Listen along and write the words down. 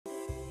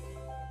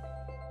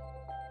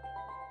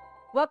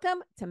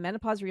Welcome to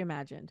Menopause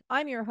Reimagined.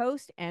 I'm your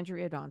host,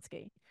 Andrea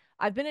Donsky.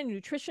 I've been a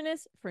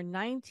nutritionist for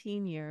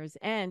 19 years,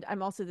 and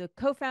I'm also the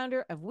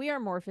co-founder of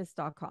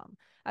wearemorphus.com,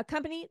 a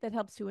company that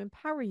helps to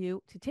empower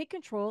you to take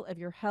control of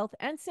your health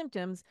and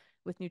symptoms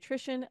with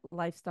nutrition,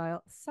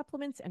 lifestyle,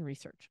 supplements, and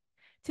research.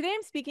 Today,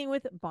 I'm speaking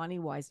with Bonnie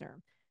Wisener.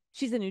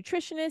 She's a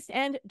nutritionist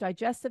and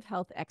digestive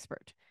health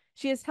expert.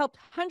 She has helped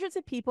hundreds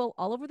of people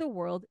all over the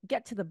world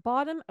get to the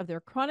bottom of their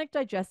chronic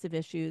digestive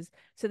issues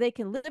so they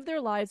can live their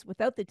lives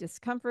without the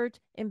discomfort,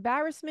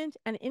 embarrassment,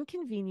 and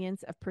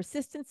inconvenience of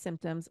persistent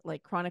symptoms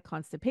like chronic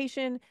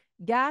constipation,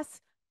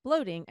 gas,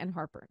 bloating, and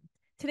heartburn.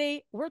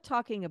 Today, we're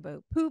talking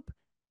about poop,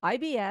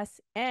 IBS,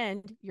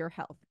 and your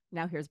health.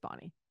 Now, here's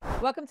Bonnie.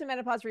 Welcome to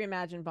Menopause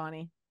Reimagined,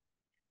 Bonnie.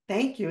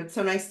 Thank you. It's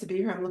so nice to be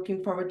here. I'm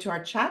looking forward to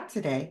our chat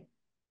today.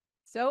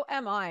 So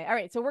am I. All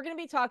right. So we're going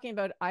to be talking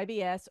about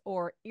IBS,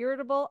 or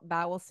irritable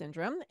bowel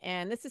syndrome.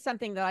 And this is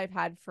something that I've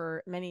had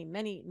for many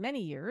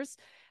years,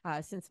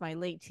 since my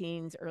late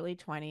teens, early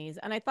 20s.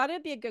 And I thought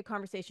it'd be a good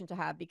conversation to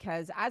have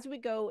because as we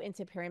go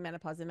into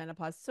perimenopause and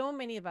menopause, so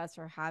many of us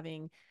are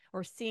having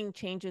or seeing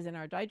changes in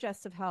our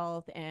digestive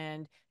health.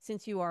 And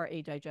since you are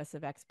a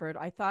digestive expert,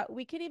 I thought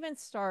we could even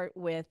start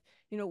with,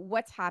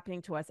 what's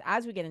happening to us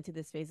as we get into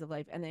this phase of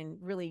life and then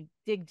really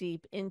dig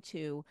deep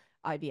into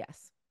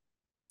IBS.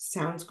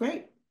 Sounds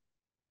great.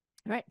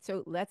 All right,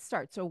 so let's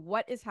start. So,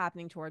 what is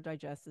happening to our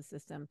digestive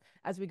system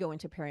as we go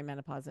into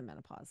perimenopause and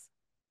menopause?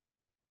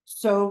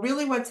 So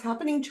really what's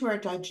happening to our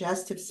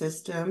digestive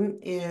system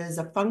is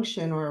a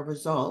function or a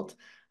result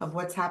of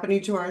what's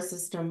happening to our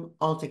system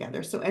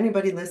altogether. So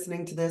anybody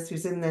listening to this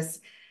who's in this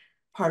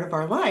part of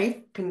our life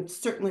can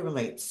certainly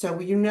relate.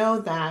 So you know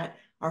that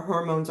our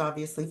hormones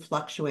obviously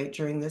fluctuate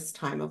during this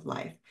time of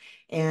life.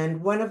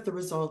 And one of the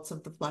results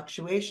of the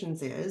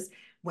fluctuations is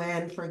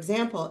when, for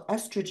example,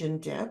 estrogen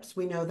dips,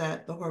 we know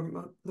that the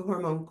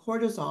hormone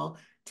cortisol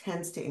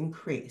tends to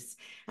increase.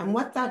 And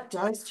what that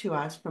does to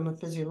us from a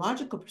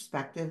physiological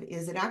perspective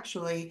is it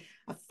actually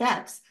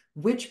affects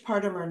which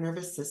part of our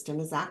nervous system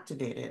is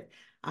activated.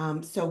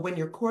 So when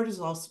your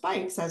cortisol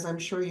spikes, as I'm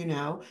sure you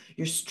know,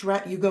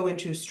 you go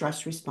into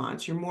stress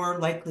response. You're more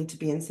likely to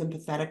be in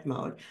sympathetic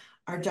mode.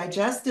 Our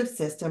digestive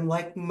system,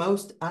 like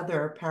most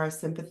other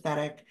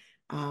parasympathetic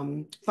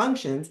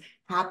functions,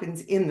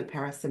 happens in the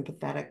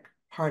parasympathetic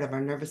part of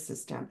our nervous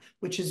system,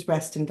 which is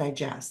rest and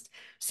digest.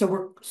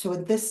 So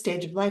at this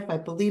stage of life, I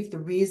believe the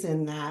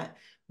reason that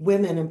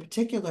women in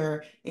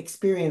particular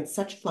experience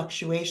such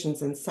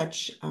fluctuations and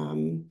such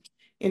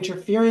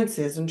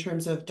interferences in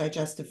terms of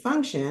digestive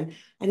function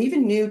and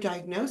even new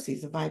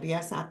diagnoses of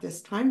IBS at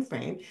this time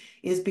frame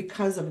is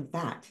because of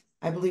that.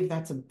 I believe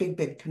that's a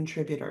big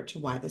contributor to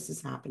why this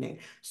is happening.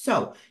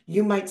 So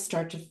you might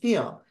start to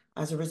feel,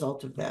 as a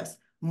result of this,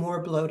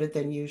 more bloated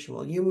than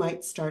usual. You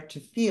might start to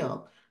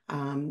feel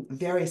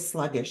very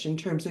sluggish in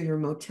terms of your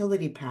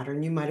motility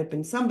pattern. You might have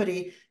been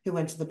somebody who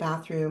went to the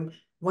bathroom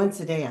once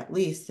a day at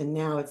least, and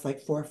now it's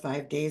like 4 or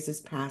 5 days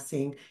is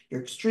passing.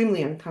 You're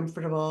extremely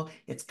uncomfortable.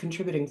 It's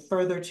contributing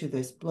further to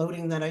this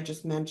bloating that I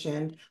just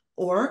mentioned.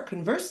 Or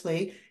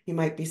conversely, you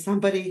might be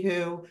somebody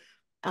who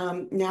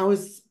now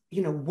is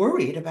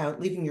worried about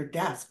leaving your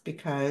desk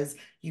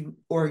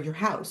or your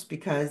house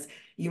because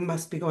you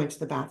must be going to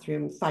the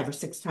bathroom 5 or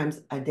 6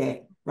 times a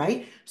day,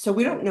 right? So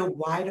we don't know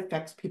why it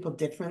affects people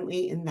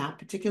differently in that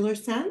particular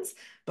sense,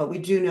 but we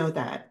do know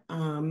that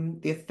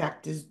the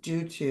effect is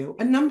due to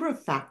a number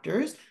of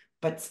factors.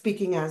 But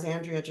speaking as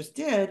Andrea just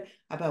did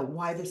about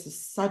why this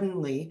is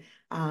suddenly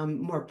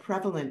more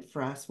prevalent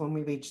for us when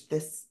we reach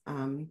this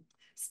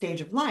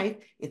stage of life,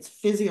 it's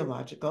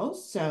physiological.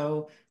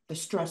 So the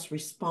stress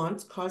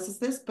response causes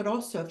this, but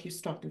also if you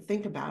stop and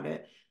think about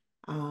it,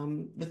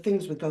 the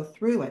things we go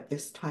through at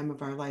this time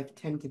of our life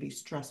tend to be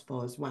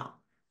stressful as well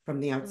from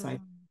the outside,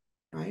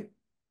 Mm. right?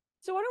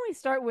 So, why don't we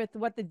start with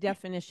what the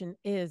definition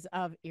is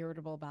of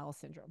irritable bowel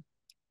syndrome?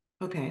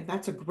 Okay,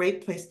 that's a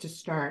great place to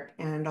start,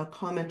 and I'll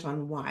comment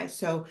on why.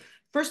 So,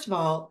 first of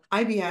all,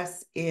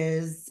 IBS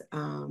is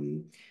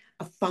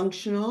a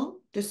functional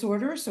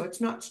disorder, so it's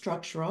not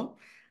structural,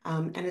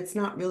 and it's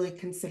not really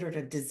considered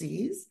a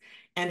disease.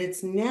 And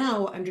it's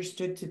now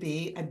understood to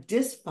be a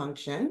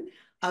dysfunction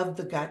of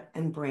the gut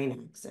and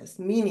brain axis,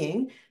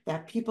 meaning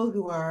that people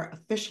who are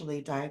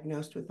officially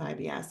diagnosed with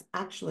IBS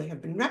actually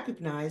have been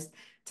recognized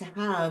to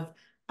have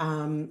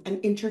an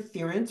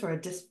interference or a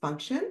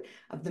dysfunction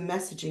of the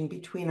messaging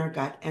between our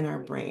gut and our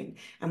brain.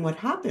 And what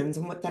happens,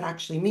 and what that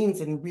actually means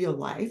in real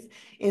life,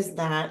 is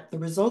that the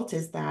result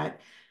is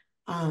that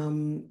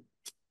the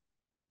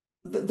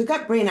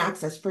gut-brain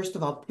axis, first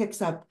of all,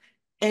 picks up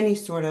any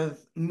sort of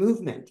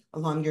movement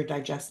along your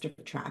digestive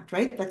tract,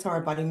 right? That's how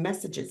our body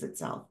messages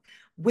itself.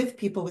 With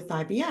people with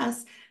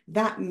IBS,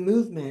 that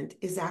movement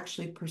is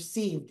actually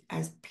perceived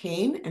as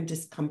pain and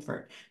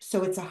discomfort.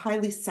 So it's a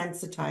highly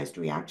sensitized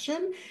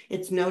reaction.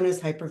 It's known as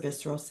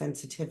hypervisceral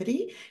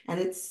sensitivity, and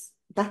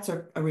that's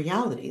a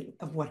reality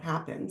of what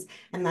happens.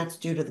 And that's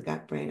due to the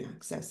gut-brain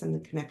axis and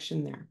the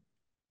connection there.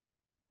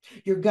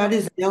 Your gut Okay.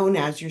 is known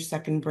as your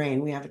second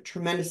brain. We have a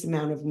tremendous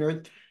amount of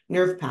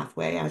nerve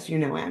pathway, as you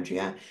know,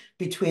 Andrea,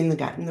 between the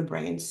gut and the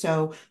brain.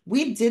 So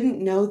we didn't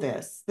know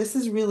this. This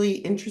is really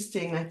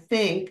interesting, I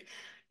think,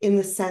 in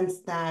the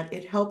sense that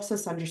it helps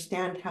us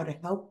understand how to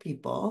help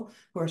people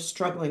who are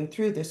struggling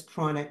through this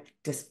chronic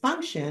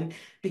dysfunction,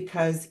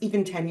 because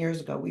even 10 years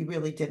ago, we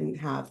really didn't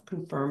have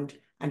confirmed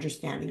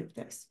understanding of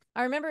this.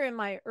 I remember in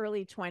my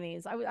early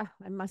 20s,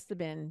 I must have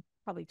been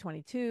probably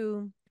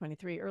 22,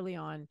 23 early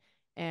on,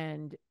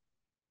 and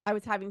I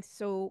was having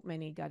so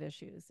many gut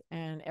issues.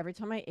 And every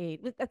time I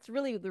ate, that's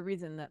really the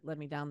reason that led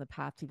me down the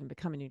path to even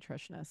become a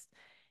nutritionist.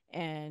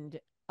 And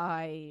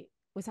I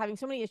was having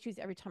so many issues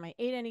every time I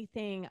ate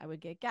anything. I would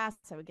get gas,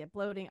 I would get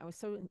bloating. I was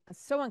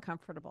so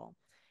uncomfortable.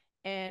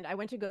 And I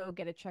went to go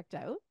get it checked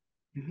out,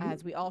 Mhm.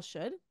 as we all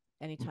should.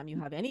 Anytime you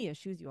have any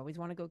issues, you always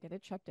want to go get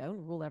it checked out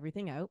and rule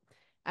everything out.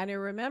 And I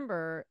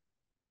remember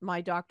my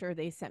doctor,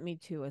 they sent me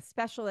to a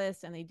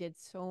specialist and they did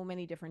so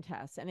many different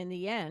tests. And in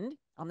the end,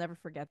 I'll never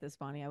forget this,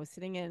 Bonnie. I was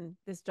sitting in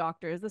this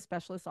doctor's, the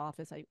specialist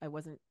office. I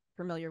wasn't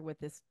familiar with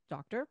this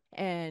doctor.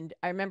 And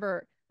I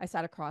remember I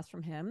sat across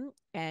from him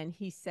and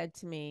he said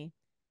to me,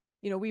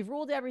 you know, we've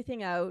ruled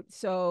everything out.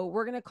 So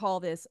we're going to call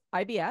this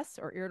IBS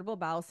or irritable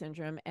bowel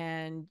syndrome.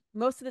 And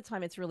most of the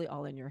time, it's really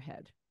all in your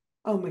head.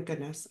 Oh my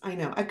goodness, I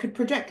know. I could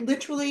predict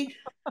literally,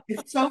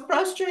 it's so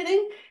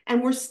frustrating.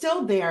 And we're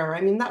still there.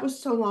 I mean, that was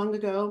so long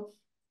ago.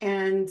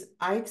 And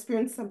I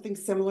experienced something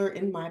similar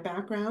in my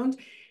background.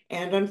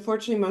 And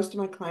unfortunately, most of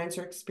my clients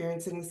are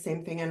experiencing the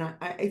same thing. And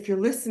if you're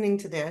listening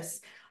to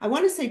this, I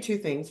want to say two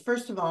things.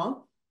 First of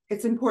all,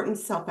 it's important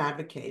to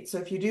self-advocate. So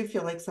if you do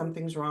feel like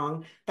something's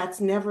wrong, that's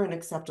never an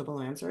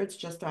acceptable answer. It's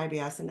just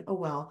IBS. And oh,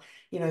 well,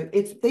 you know,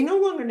 they no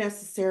longer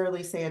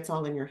necessarily say it's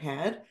all in your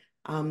head.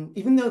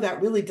 Even though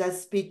that really does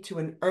speak to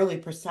an early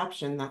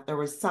perception that there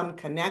was some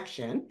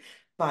connection,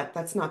 but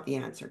that's not the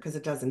answer because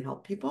it doesn't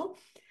help people.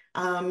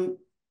 Um,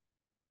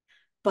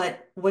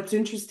 but what's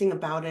interesting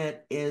about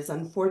it is,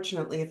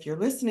 unfortunately, if you're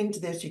listening to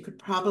this, you could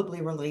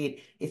probably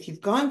relate if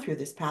you've gone through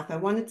this path. I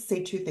wanted to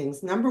say two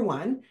things. Number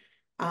one,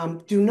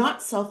 do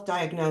not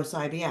self-diagnose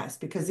IBS,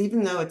 because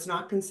even though it's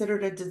not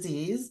considered a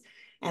disease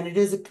and it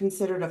is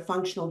considered a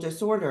functional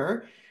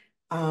disorder,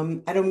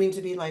 I don't mean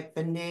to be like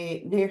the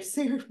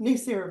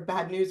naysayer of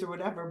bad news or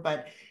whatever,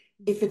 but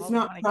if it's Always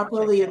not want to get checked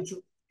properly out.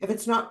 if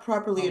it's not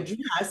properly Always.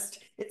 addressed,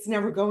 it's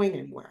never going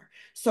anywhere.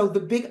 So the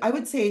big, I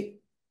would say,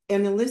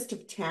 in a list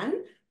of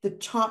 10, the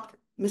top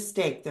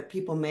mistake that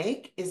people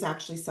make is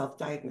actually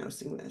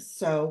self-diagnosing this.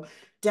 So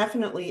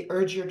definitely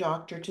urge your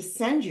doctor to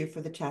send you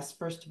for the test,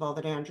 first of all,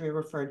 that Andrea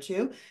referred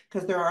to,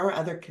 because there are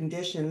other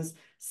conditions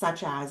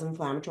such as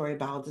inflammatory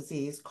bowel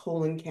disease,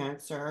 colon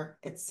cancer,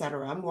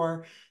 etc.,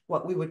 more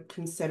what we would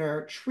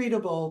consider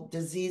treatable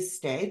disease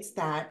states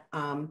that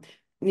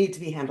need to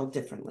be handled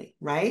differently,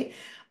 right?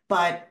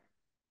 But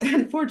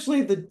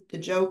unfortunately, the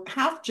joke,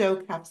 half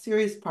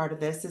serious part of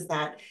this is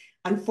that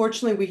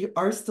unfortunately, we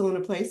are still in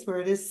a place where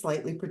it is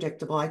slightly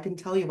predictable. I can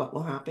tell you what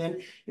will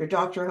happen. Your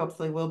doctor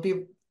hopefully will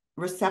be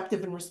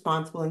receptive and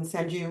responsible and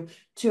send you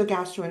to a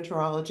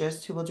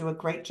gastroenterologist who will do a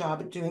great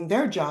job at doing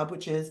their job,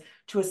 which is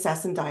to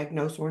assess and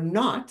diagnose or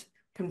not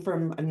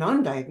confirm a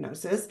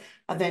non-diagnosis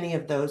of any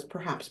of those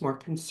perhaps more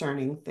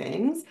concerning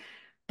things.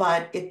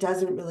 But it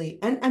doesn't really,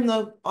 and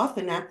they'll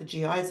often at the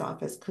GI's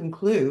office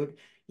conclude,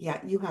 yeah,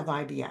 you have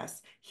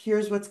IBS.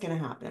 Here's what's going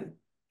to happen.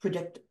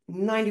 Predict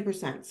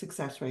 90%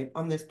 success rate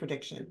on this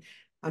prediction.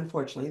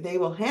 Unfortunately, they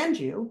will hand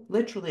you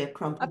literally a A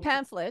crumpled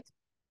pamphlet.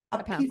 a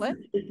A piece of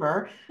pamphlet.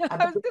 paper I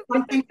about was just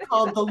something gonna say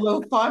called that. the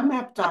low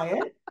FODMAP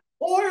diet,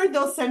 or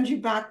they'll send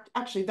you back.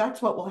 Actually,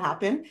 that's what will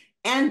happen,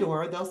 and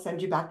or they'll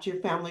send you back to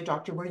your family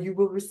doctor where you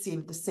will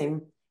receive the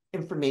same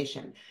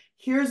information.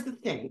 Here's the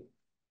thing.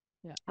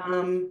 Yeah.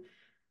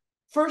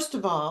 First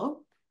of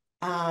all,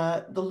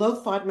 the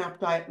low FODMAP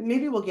diet,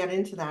 maybe we'll get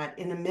into that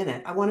in a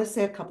minute. I want to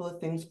say a couple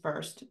of things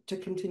first to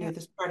continue Yeah.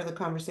 this part of the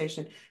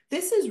conversation.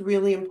 This is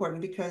really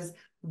important because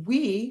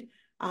we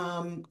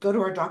go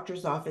to our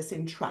doctor's office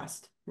in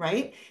trust,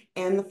 right?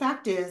 And the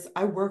fact is,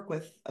 I work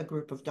with a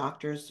group of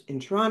doctors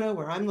in Toronto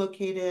where I'm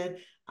located,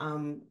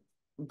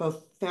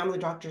 both family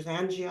doctors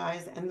and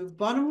GIs. And the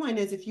bottom line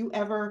is, if you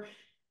ever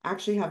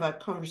actually have a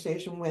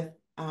conversation with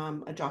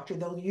a doctor,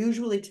 they'll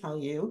usually tell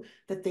you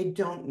that they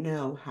don't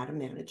know how to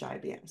manage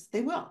IBS.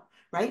 They will,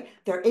 right?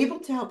 They're able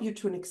to help you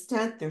to an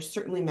extent. There's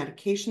certainly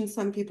medications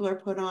some people are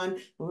put on,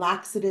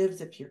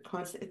 laxatives if you're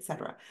constant,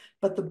 etc.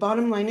 But the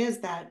bottom line is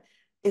that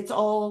it's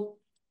all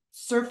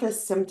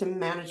surface symptom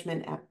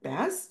management at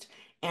best,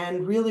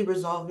 and really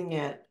resolving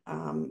it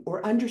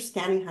or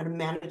understanding how to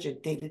manage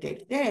it day to day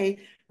to day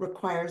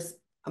requires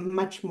a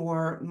much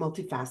more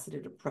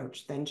multifaceted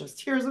approach than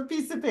just here's a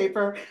piece of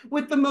paper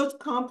with the most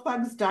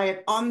complex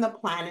diet on the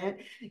planet,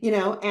 you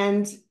know,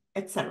 and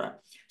etc.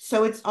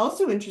 So it's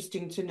also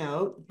interesting to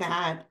note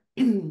that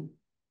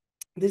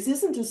this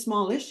isn't a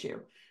small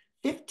issue.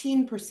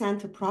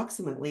 15%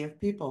 approximately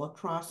of people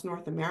across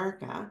North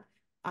America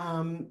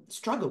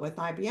struggle with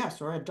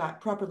IBS or are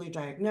properly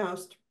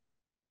diagnosed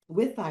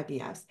with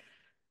IBS.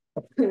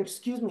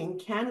 Excuse me, in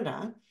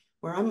Canada,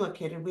 where I'm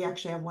located, we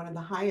actually have one of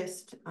the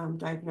highest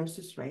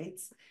diagnosis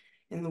rates.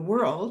 in the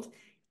world.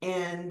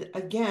 And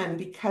again,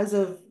 because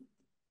of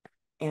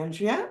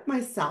Andrea,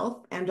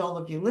 myself, and all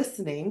of you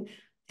listening,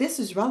 this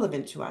is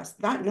relevant to us.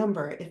 That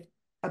number, if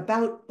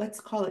about,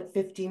 let's call it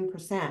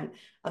 15%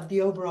 of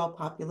the overall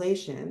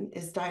population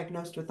is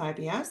diagnosed with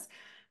IBS,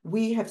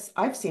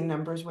 I've seen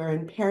numbers where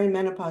in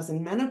perimenopause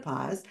and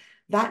menopause,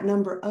 that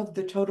number of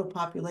the total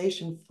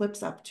population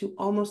flips up to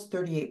almost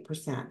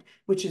 38%,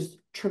 which is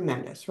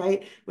tremendous,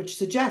 right? Which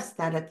suggests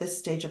that at this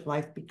stage of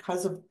life,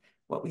 because of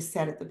what we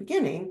said at the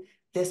beginning,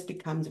 this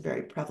becomes a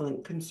very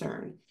prevalent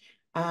concern.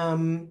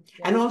 And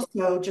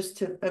also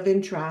just of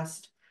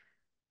interest,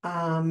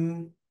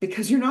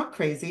 because you're not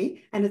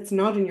crazy and it's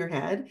not in your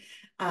head,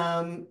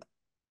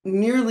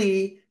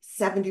 nearly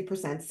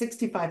 70%,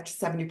 65 to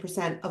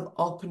 70% of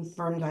all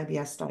confirmed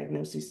IBS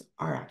diagnoses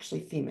are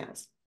actually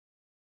females.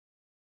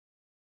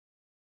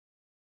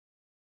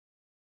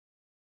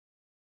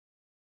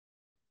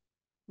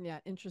 Yeah,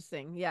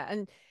 interesting. Yeah.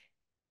 And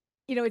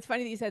it's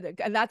funny that you said that,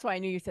 and that's why I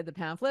knew you said the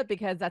pamphlet,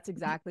 because that's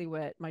exactly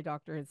what my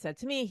doctor had said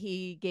to me.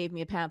 He gave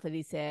me a pamphlet.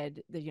 He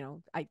said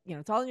that,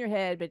 it's all in your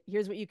head, but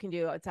here's what you can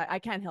do. I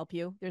can't help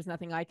you. There's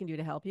nothing I can do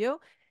to help you.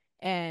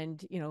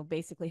 And,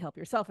 basically help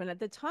yourself. And at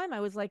the time I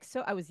was like,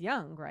 I was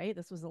young, right?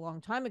 This was a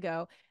long time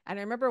ago. And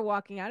I remember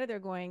walking out of there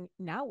going,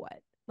 now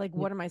what? Like,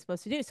 what am I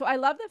supposed to do? So I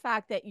love the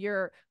fact that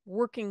you're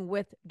working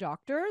with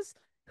doctors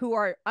who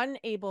are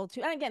unable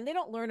to, and again, they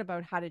don't learn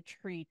about how to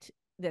treat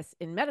this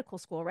in medical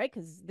school, right?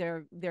 Because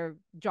their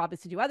job is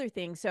to do other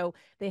things. So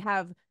they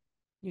have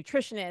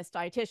nutritionists,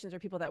 dietitians, or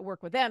people that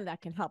work with them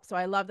that can help. So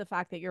I love the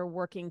fact that you're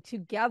working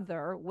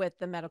together with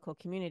the medical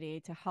community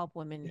to help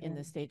women in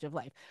this stage of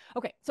life.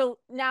 Okay, so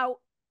now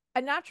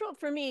a natural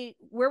for me,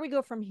 where we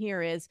go from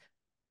here is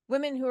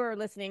women who are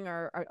listening,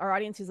 or our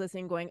audience who's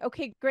listening, going,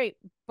 okay, great,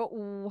 but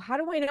how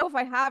do I know if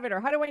I have it, or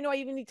how do I know I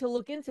even need to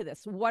look into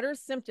this? What are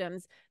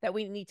symptoms that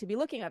we need to be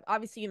looking at?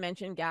 Obviously, you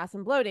mentioned gas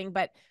and bloating,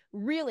 but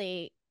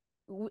really,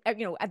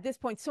 at this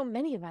point, so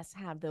many of us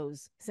have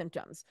those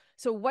symptoms.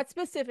 So what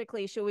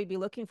specifically should we be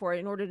looking for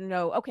in order to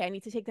know, okay, I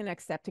need to take the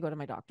next step to go to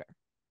my doctor?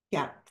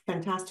 Yeah,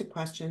 fantastic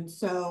question.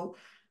 So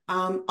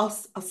I'll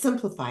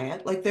simplify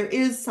it. Like, there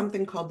is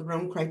something called the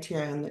Rome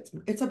criteria, and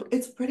it's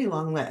a pretty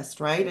long list,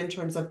 right? In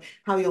terms of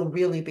how you'll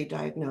really be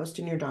diagnosed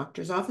in your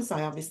doctor's office.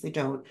 I obviously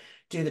don't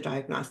do the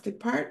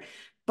diagnostic part,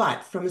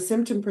 but from a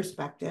symptom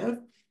perspective,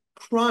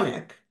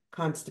 chronic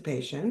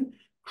constipation,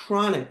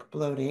 chronic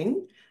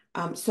bloating.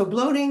 So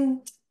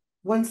bloating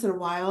once in a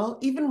while,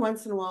 even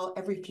once in a while,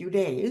 every few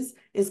days,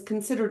 is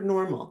considered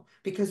normal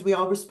because we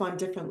all respond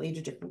differently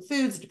to different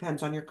foods. It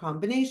depends on your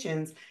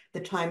combinations, the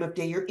time of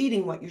day you're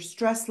eating, what your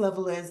stress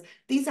level is.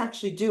 These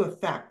actually do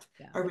affect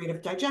our rate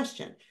of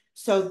digestion.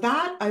 So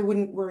that I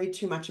wouldn't worry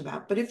too much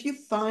about. But if you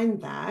find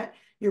that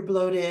you're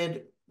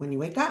bloated when you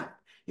wake up,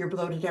 you're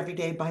bloated every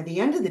day, by the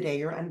end of the day,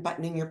 you're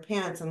unbuttoning your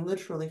pants and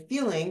literally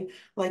feeling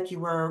like you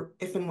were,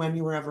 if and when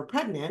you were ever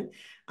pregnant,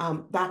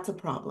 that's a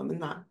problem,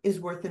 and that is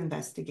worth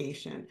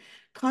investigation.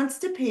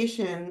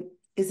 Constipation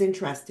is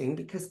interesting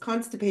because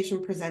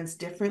constipation presents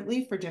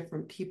differently for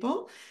different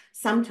people.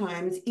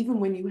 Sometimes, even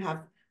when you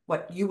have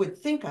what you would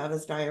think of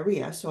as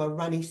diarrhea, so a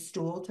runny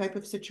stool type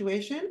of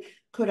situation,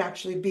 could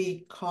actually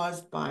be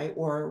caused by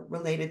or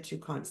related to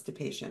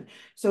constipation.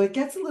 So it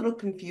gets a little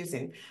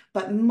confusing.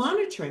 But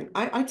monitoring,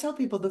 I tell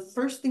people the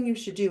first thing you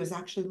should do is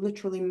actually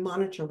literally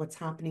monitor what's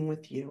happening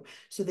with you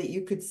so that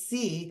you could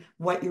see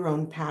what your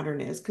own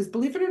pattern is. Because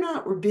believe it or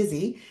not, we're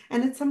busy.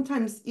 And it's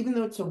sometimes, even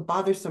though it's so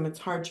bothersome, it's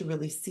hard to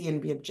really see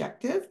and be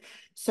objective.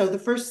 So the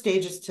first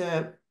stage is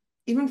to,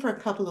 even for a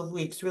couple of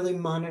weeks, really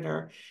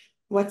monitor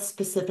what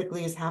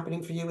specifically is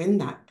happening for you in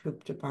that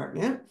poop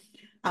department.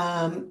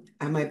 Am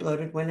I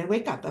bloated when I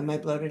wake up? Am I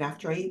bloated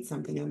after I eat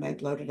something? Am I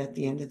bloated at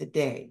the end of the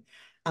day?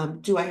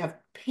 Do I have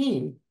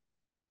pain?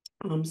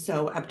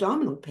 So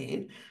abdominal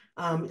pain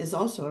is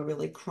also a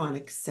really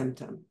chronic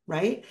symptom,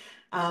 right?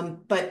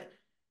 But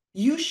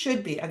you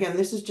should be, again,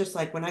 this is just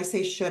like when I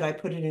say should, I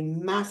put it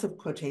in massive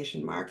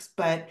quotation marks,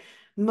 but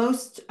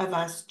most of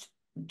us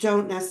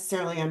don't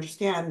necessarily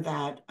understand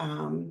that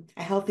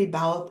a healthy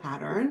bowel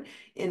pattern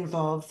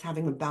involves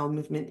having a bowel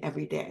movement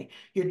every day.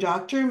 Your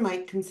doctor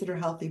might consider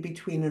healthy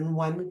between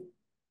one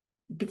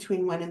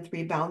and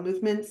three bowel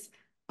movements.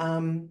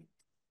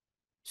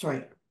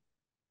 Sorry,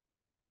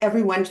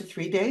 every 1 to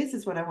 3 days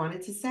is what I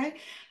wanted to say.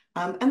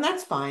 And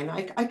that's fine.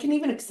 I can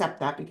even accept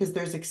that because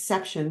there's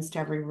exceptions to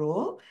every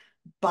rule,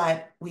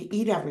 but we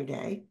eat every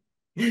day.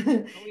 We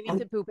need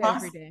to poop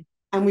every day.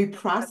 And we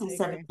process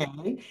every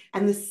day.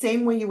 And the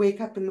same way you wake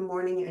up in the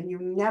morning and you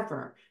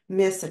never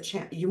miss a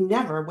chance, you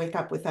never wake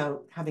up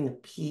without having a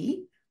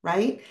pee,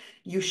 right?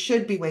 You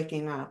should be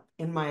waking up,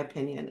 in my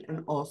opinion,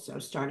 and also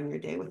starting your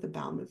day with a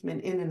bowel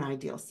movement in an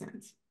ideal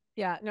sense.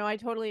 Yeah, no, I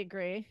totally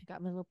agree.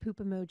 Got my little poop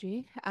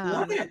emoji.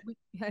 Love it.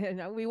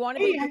 We want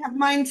to Hey, be. I have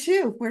mine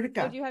too. Where'd it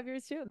Oh, go? do you have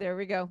yours too? There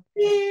we go.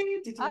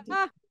 New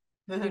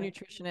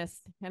nutritionist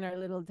and our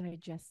little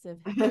digestive.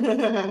 I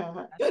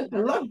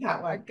love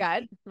that Our one.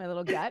 gut, my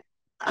little gut.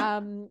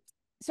 Um,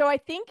 So I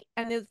think,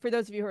 and for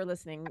those of you who are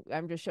listening,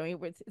 I'm just showing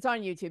you, it's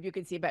on YouTube, you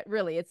can see, but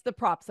really it's the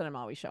props that I'm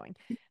always showing.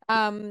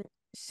 Um,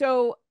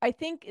 so I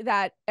think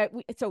that,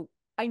 so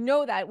I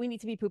know that we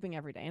need to be pooping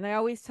every day. And I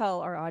always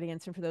tell our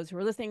audience, and for those who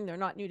are listening, they're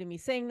not new to me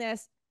saying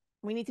this,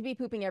 we need to be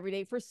pooping every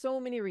day for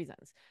so many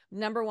reasons.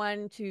 Number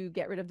one, to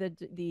get rid of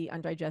the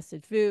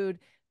undigested food,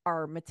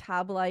 our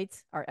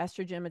metabolites, our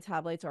estrogen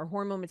metabolites, our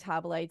hormone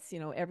metabolites,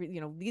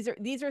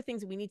 these are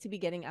things that we need to be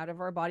getting out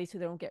of our body so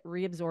they don't get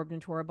reabsorbed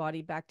into our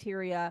body,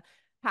 bacteria,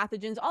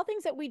 pathogens, all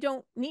things that we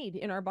don't need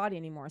in our body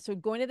anymore. So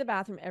going to the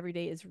bathroom every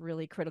day is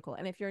really critical.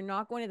 And if you're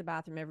not going to the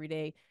bathroom every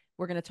day,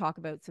 we're going to talk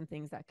about some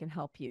things that can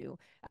help you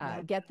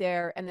Yeah. get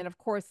there. And then, of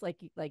course,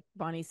 like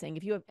Bonnie's saying,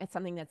 if you have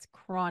something that's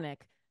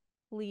chronic,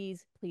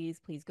 please, please,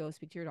 please go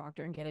speak to your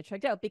doctor and get it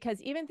checked out,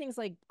 because even things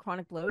like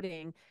chronic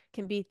bloating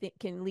can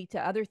lead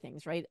to other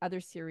things, right? Other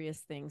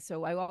serious things.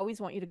 So I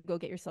always want you to go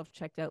get yourself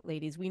checked out,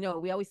 ladies. We know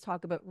we always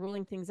talk about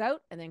ruling things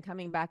out and then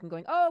coming back and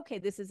going, oh, okay,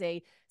 this is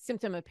a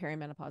symptom of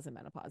perimenopause and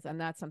menopause. And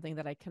that's something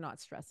that I cannot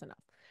stress enough.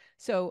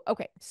 So,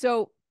 okay.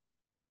 So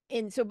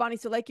Bonnie,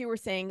 so like you were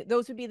saying,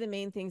 those would be the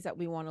main things that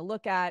we want to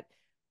look at.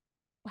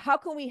 How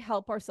can we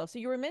help ourselves? So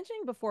you were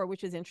mentioning before,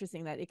 which is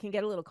interesting, that it can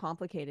get a little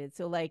complicated.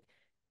 So like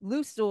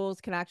loose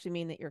stools can actually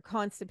mean that you're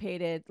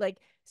constipated. Like,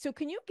 so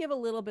can you give a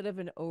little bit of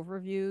an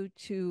overview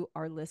to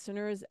our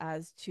listeners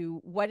as to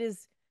what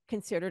is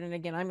considered, and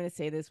again, I'm going to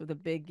say this with a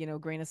big,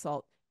 grain of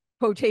salt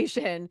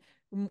quotation,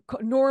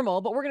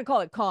 normal, but we're going to call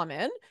it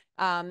common,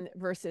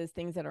 versus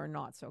things that are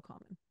not so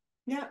common.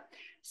 Yeah.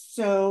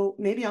 So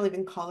maybe I'll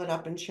even call it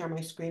up and share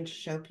my screen to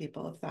show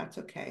people if that's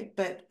okay.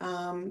 But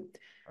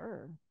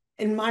Sure.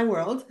 in my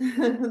world,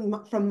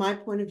 from my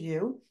point of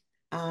view,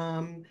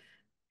 um,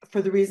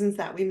 for the reasons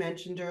that we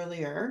mentioned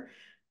earlier,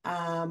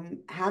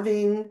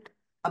 having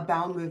a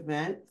bowel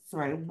movement,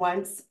 sorry,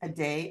 once a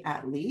day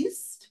at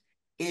least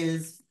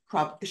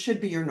should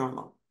be your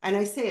normal. And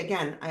I say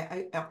again,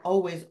 I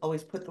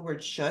always put the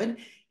word should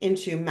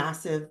into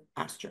massive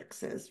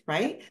asterisks, Yep.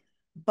 right?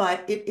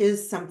 But it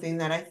is something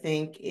that I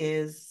think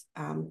is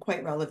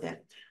quite relevant.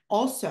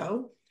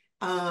 Also,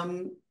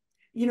 um,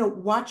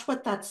 watch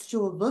what that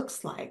stool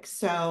looks like.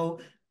 So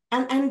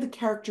and the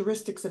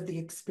characteristics of the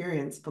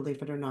experience,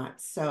 believe it or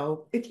not.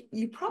 So if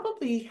you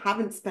probably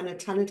haven't spent a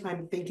ton of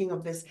time thinking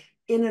of this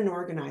in an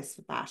organized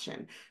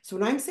fashion. So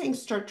when I'm saying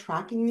start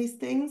tracking these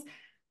things,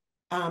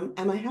 am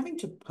I having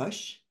to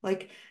push?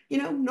 Like,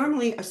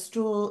 normally a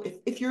stool,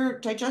 if your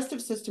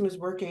digestive system is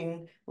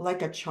working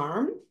like a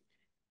charm,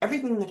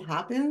 everything that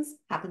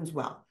happens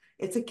well.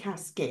 It's a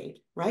cascade,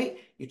 right?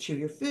 You chew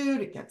your food,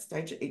 it gets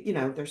digested,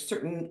 there's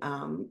certain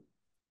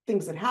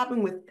things that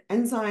happen with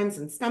enzymes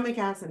and stomach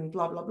acid and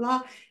blah, blah,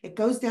 blah. It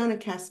goes down a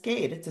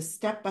cascade. It's a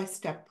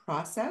step-by-step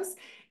process,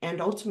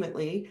 and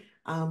ultimately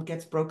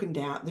gets broken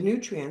down. The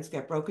nutrients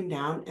get broken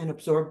down and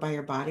absorbed by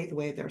your body the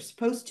way they're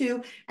supposed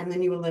to, and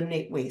then you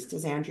eliminate waste,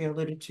 as Andrea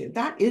alluded to.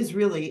 That is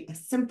really a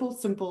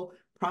simple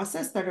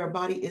process that our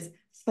body is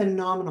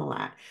phenomenal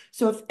at.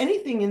 So if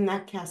anything in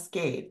that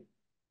cascade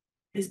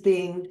is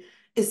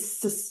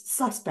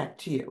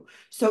suspect to you,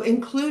 so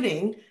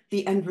including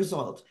the end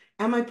result,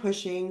 am I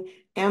pushing?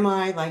 Am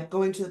I like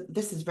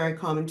this is very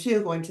common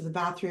too, going to the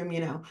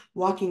bathroom,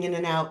 walking in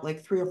and out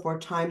like 3 or 4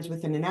 times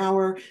within an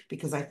hour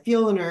because I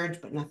feel an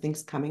urge, but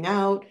nothing's coming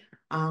out,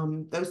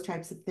 those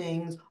types of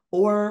things.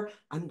 Or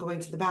I'm going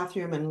to the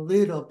bathroom and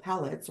little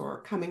pellets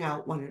or coming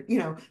out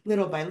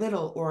little by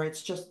little, or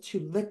it's just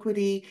too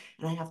liquidy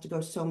and I have to go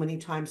so many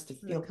times to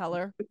The feel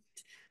color.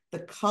 the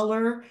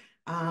color,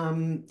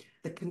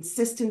 the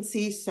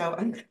consistency. So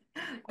I'm Are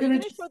you gonna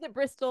going to just, show the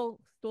Bristol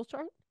stool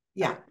chart?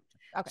 yeah.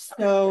 Okay.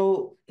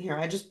 So here,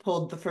 I just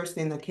pulled the first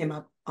thing that came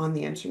up on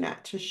the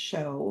internet to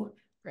show.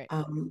 Great.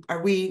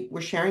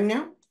 We're sharing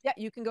now? Yeah,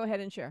 you can go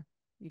ahead and share.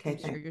 You Okay, can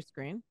share thanks. your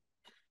screen.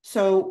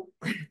 So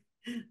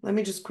let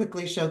me just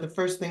quickly show the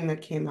first thing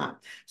that came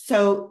up.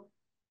 So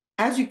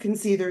as you can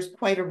see, there's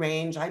quite a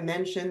range. I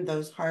mentioned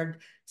those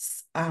hard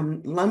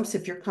lumps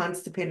if you're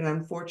constipated.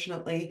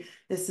 Unfortunately,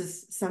 this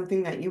is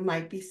something that you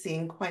might be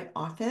seeing quite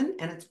often,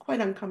 and it's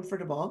quite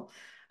uncomfortable.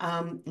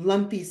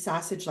 Lumpy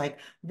sausage, like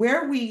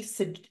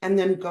and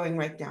then going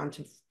right down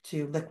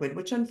to liquid,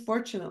 which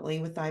unfortunately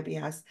with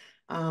IBS,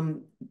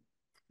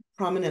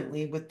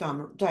 prominently with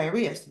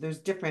diarrhea. So there's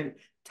different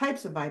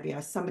types of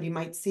IBS. Somebody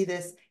might see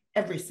this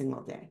every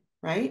single day,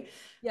 right?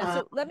 Yeah,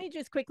 so let me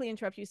just quickly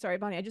interrupt you. Sorry,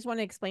 Bonnie. I just want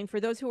to explain for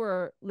those who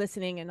are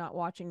listening and not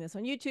watching this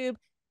on YouTube.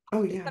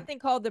 Oh It's yeah, something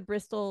called the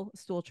Bristol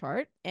stool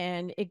chart,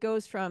 and it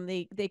goes from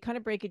they kind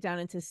of break it down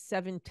into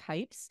 7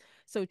 types.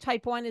 So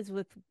type 1 is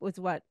with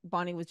what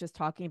Bonnie was just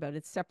talking about.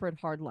 It's separate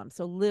hard lumps.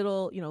 So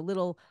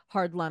little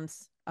hard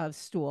lumps of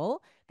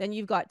stool. Then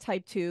you've got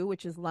type 2,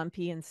 which is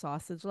lumpy and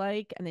sausage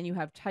like, and then you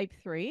have type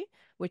 3,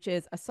 which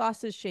is a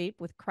sausage shape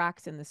with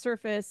cracks in the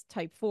surface.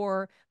 Type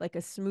 4, like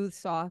a smooth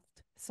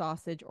soft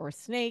sausage or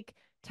snake.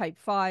 Type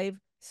 5,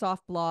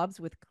 soft blobs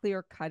with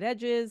clear cut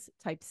edges.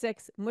 Type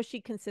 6,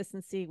 mushy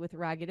consistency with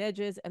ragged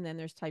edges. And then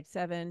there's type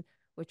 7,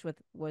 which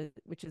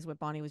is what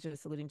Bonnie was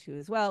just alluding to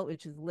as well,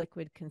 which is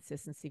liquid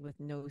consistency with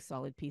no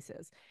solid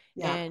pieces.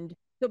 yeah. And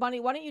So,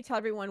 Bonnie, why don't you tell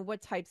everyone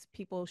what types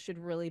people should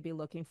really be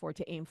looking for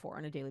to aim for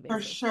on a daily For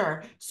basis?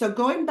 sure. So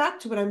going back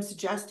to what I'm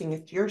suggesting,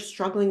 if you're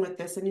struggling with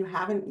this and you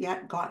haven't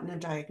yet gotten a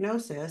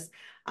diagnosis,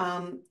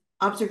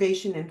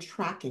 observation and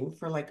tracking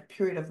for like a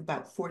period of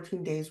about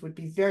 14 days would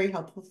be very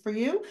helpful for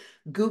you.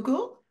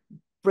 Google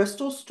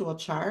Bristol stool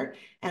chart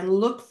and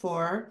look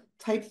for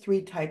type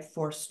 3, type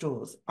 4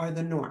 stools are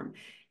the norm.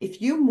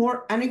 If you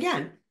more, and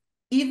again,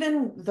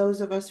 even those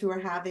of us who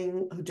don't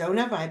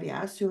have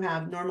IBS, who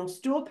have normal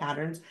stool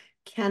patterns,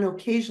 can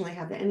occasionally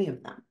have any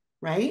of them,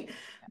 right?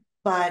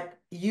 But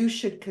you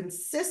should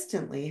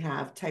consistently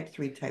have type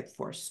 3, type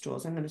 4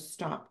 stools. I'm going to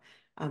stop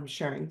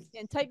sharing.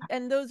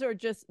 And those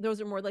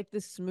are more like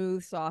the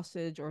smooth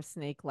sausage or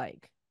snake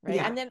like, right?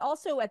 Yeah, And then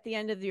also at the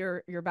end of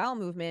your bowel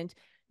movement,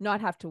 not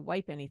have to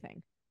wipe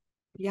anything.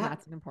 And yeah,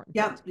 that's an important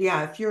yeah, point.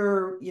 yeah. If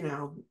you're,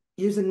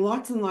 using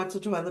lots and lots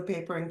of toilet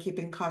paper and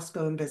keeping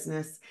Costco in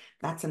business,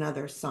 that's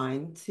another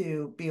sign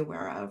to be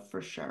aware of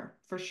for sure,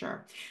 for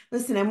sure.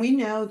 Listen, and we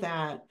know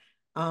that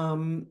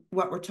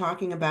what we're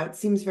talking about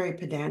seems very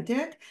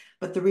pedantic,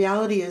 but the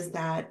reality is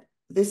that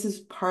this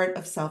is part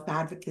of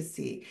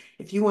self-advocacy.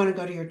 If you want to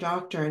go to your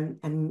doctor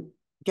and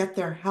get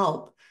their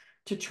help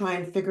to try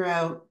and figure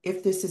out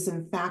if this is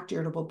in fact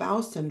irritable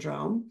bowel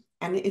syndrome,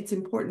 and it's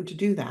important to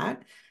do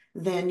that,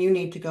 then you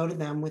need to go to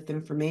them with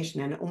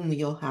information and only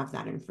you'll have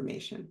that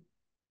information.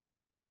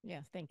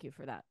 Yeah, thank you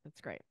for that.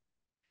 That's great.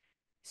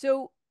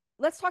 So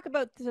let's talk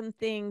about some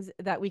things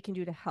that we can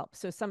do to help.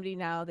 So somebody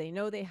now they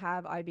know they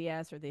have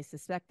IBS or they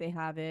suspect they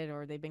have it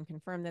or they've been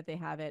confirmed that they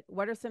have it.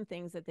 What are some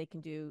things that they can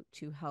do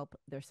to help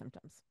their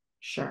symptoms?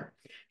 Sure.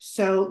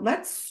 So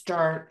let's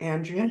start,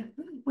 Andrea,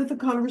 with a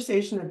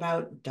conversation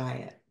about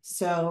diet.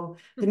 So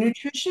the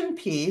nutrition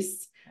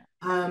piece Yeah,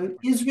 very important.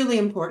 is really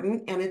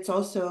important, and it's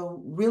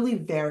also really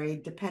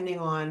varied depending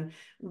on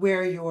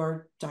where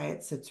your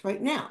diet sits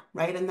right now,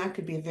 right? And that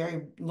could be a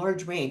very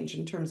large range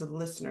in terms of the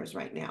listeners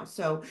right now.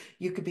 So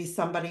you could be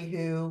somebody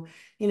who,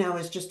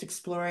 is just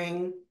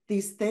exploring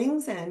these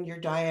things, and your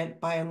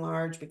diet, by and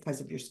large, because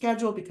of your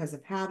schedule, because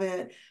of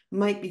habit,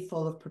 might be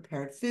full of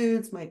prepared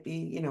foods, might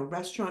be,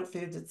 restaurant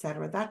foods, et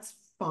cetera. That's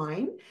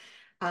fine.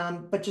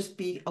 But just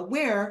be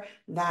aware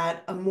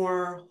that a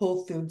more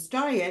whole foods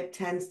diet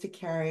tends to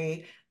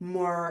carry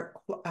more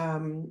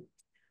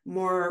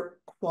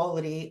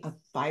quality of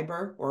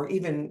fiber or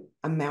even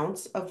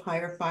amounts of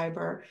higher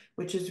fiber,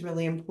 which is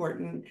really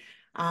important.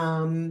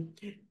 Um,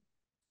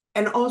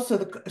 and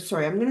also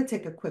sorry, I'm going to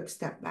take a quick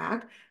step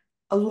back.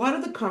 A lot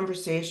of the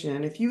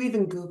conversation, if you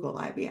even Google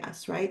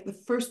IBS, right, the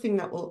first thing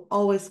that will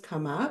always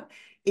come up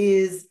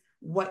is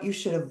what you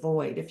should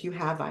avoid if you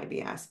have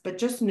IBS. But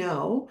just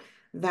know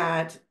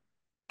that,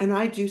 and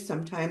I do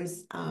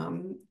sometimes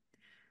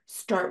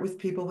start with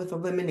people with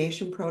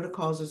elimination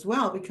protocols as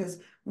well, because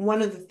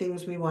one of the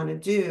things we want to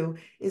do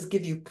is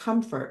give you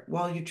comfort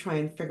while you try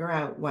and figure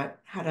out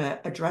how to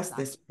address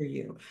this Exactly. for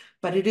you.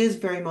 But it is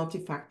very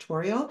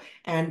multifactorial.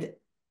 And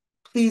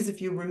please,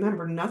 if you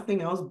remember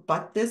nothing else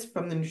but this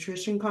from the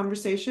nutrition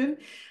conversation,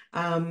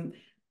 um,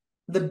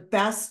 the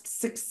best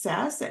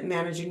success at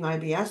managing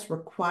IBS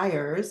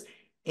requires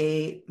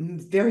a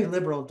very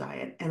liberal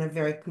diet and a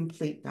very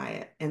complete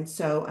diet. And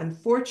so,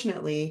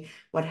 unfortunately,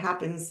 what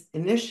happens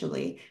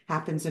initially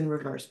happens in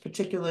reverse,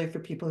 particularly for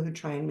people who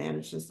try and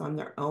manage this on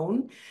their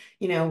own.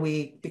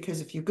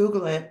 Because if you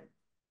Google it,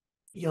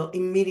 you'll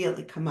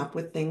immediately come up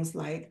with things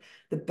like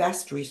the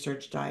best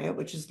research diet,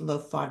 which is the low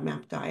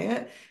FODMAP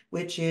diet,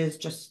 which is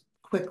just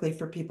quickly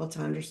for people to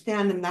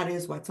understand. And that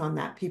is what's on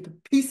that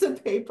piece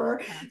of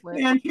paper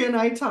Pamphlet. Andrea and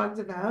I talked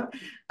about.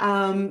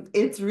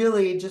 It's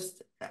really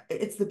just,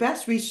 it's the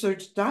best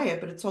research diet,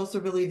 but it's also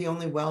really the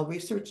only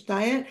well-researched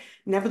diet.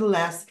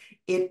 Nevertheless,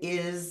 it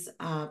is,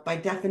 by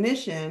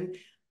definition,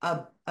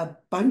 a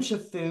bunch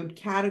of food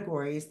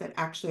categories that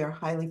actually are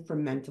highly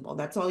fermentable.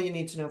 That's all you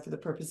need to know for the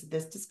purpose of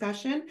this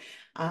discussion.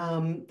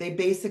 They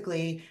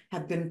basically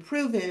have been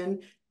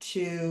proven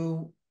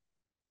to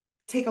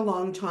take a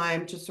long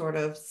time to sort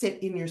of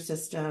sit in your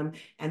system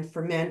and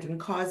ferment and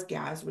cause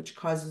gas, which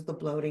causes the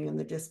bloating and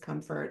the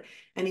discomfort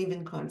and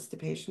even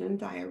constipation and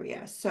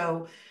diarrhea.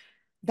 So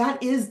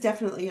that is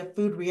definitely a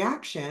food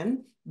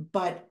reaction,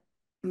 but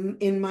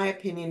in my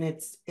opinion,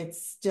 it's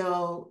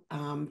still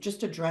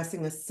just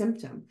addressing a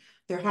symptom.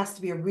 There has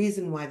to be a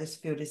reason why this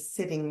food is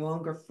sitting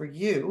longer for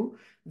you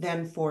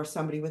than for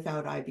somebody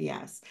without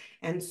IBS.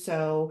 And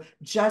so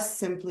just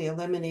simply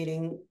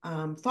eliminating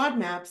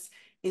FODMAPs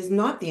is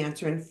not the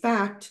answer. In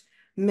fact,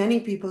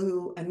 many people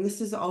who, and this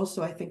is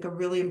also, I think, a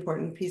really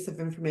important piece of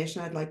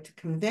information I'd like to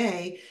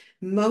convey,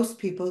 most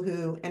people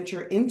who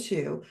enter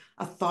into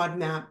a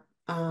FODMAP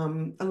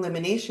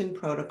elimination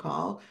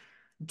protocol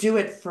do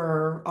it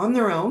on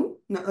their own.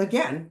 Now,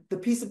 again, the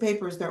piece of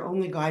paper is their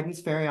only guidance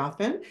very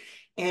often,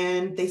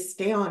 and they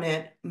stay on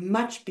it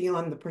much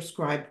beyond the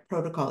prescribed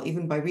protocol,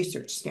 even by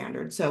research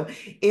standards. So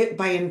it,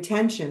 by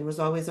intention, was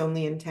always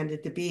only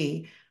intended to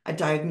be a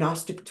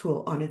diagnostic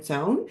tool on its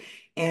own,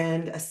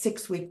 and a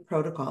 6-week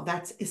protocol.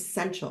 That's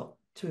essential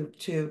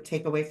to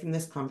take away from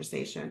this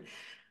conversation.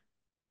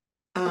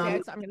 Okay,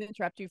 Um, so I'm going to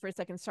interrupt you for a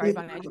second. Sorry, yeah,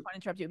 Bonnie. I just want to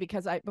interrupt you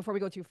because before we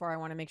go too far, I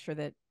want to make sure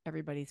that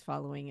everybody's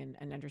following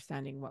and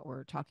understanding what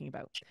we're talking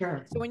about.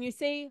 sure. So when you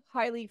say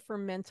highly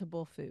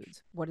fermentable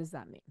foods, what does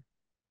that mean?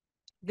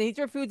 These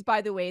are foods,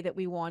 by the way, that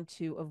we want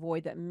to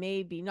avoid that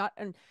may be not,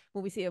 and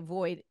when we say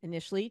avoid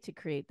initially to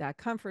create that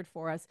comfort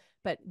for us,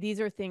 but these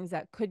are things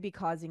that could be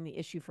causing the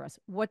issue for us.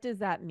 What does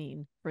that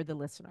mean for the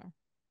listener?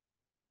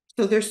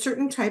 So there's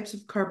certain types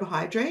of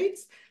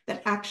carbohydrates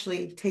that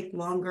actually take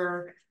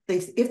longer.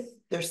 If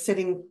they're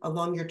sitting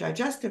along your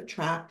digestive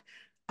tract,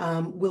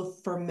 will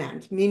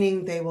ferment,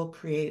 meaning they will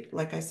create,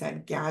 like I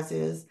said,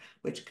 gases,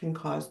 which can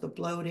cause the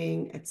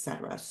bloating,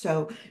 etc.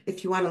 So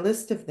if you want a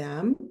list of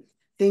them,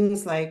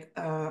 things like,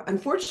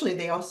 unfortunately,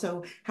 they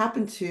also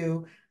happen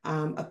to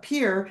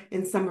appear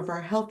in some of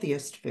our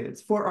healthiest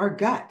foods for our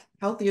gut,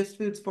 healthiest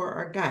foods for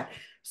our gut.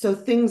 So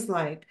things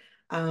like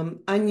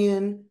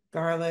onion,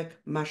 garlic,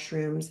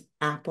 mushrooms,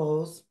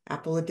 apples.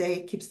 Apple a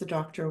day keeps the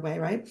doctor away,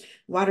 right?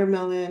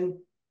 Watermelon,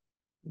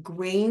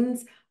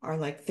 grains are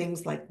like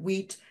things like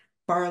wheat,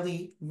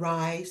 barley,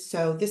 rye.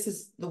 So this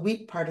is the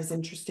wheat part is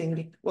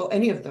interesting. Well,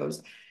 any of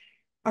those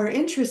are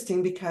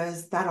interesting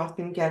because that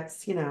often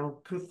gets,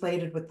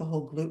 conflated with the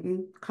whole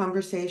gluten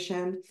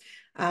conversation.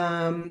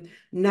 Um,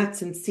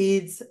 Nuts and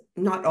seeds,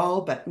 not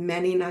all, but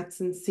many nuts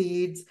and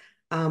seeds.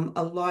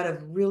 A lot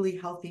of really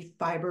healthy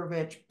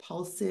fiber-rich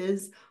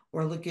pulses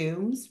or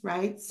legumes,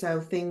 right?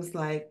 So things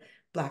like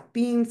black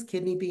beans,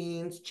 kidney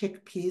beans,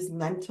 chickpeas,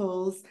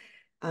 lentils.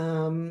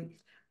 Um,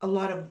 a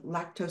lot of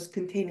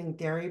lactose-containing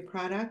dairy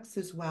products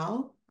as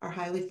well are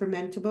highly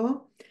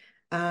fermentable.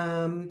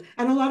 And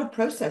a lot of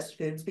processed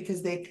foods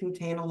because they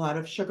contain a lot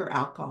of sugar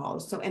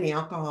alcohols. So any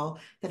alcohol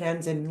that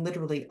ends in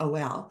literally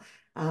OL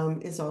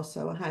is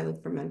also a highly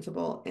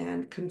fermentable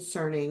and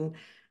concerning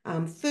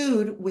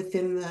food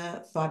within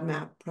the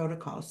FODMAP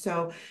protocol.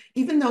 So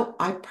even though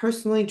I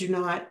personally do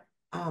not,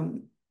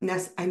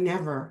 I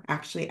never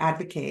actually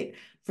advocate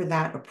for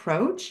that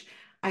approach,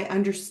 I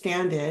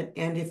understand it.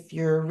 And if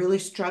you're really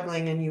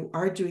struggling and you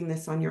are doing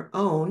this on your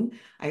own,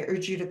 I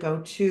urge you to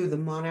go to the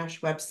Monash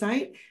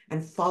website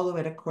and follow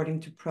it according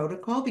to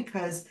protocol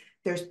because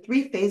there's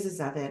 3 phases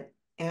of it.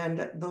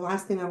 And the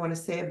last thing I want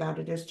to say about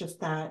it is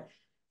just that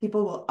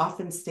people will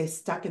often stay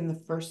stuck in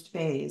the first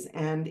phase.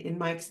 And in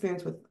my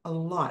experience with a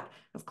lot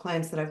of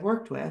clients that I've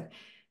worked with,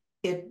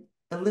 it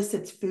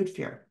elicits food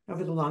fear.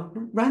 Over the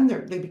long run,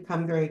 they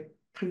become very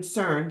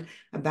concerned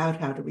about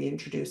how to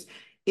reintroduce.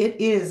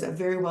 It is a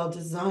very well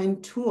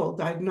designed tool,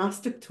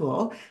 diagnostic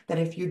tool, that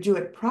if you do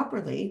it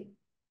properly,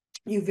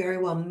 you very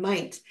well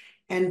might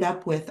end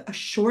up with a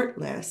short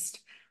list,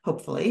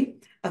 hopefully,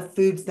 of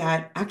foods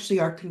that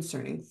actually are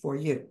concerning for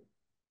you.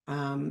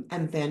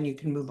 And then you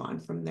can move on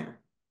from there.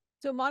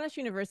 So Monash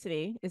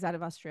University is out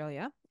of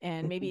Australia,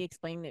 and maybe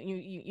explain that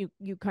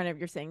you kind of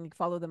you're saying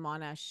follow the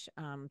Monash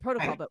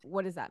protocol, Right. but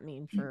what does that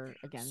mean for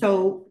again?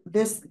 So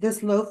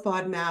this low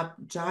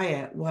FODMAP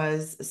diet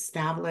was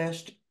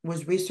established,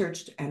 was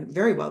researched and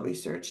very well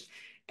researched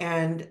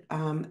and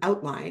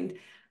outlined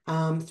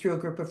through a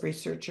group of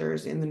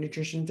researchers in the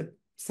nutrition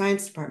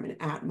science department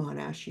at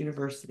Monash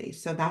University.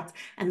 So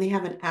and they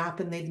have an app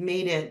and they've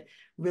made it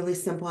really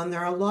simple. And there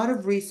are a lot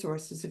of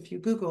resources. If you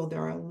Google,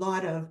 there are a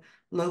lot of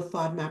low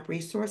FODMAP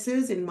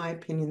resources. In my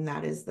opinion,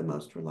 that is the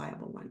most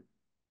reliable one.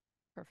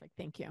 Perfect,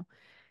 thank you.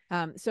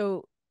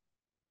 So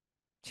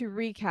to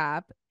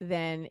recap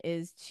then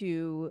is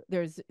you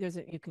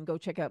can go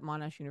check out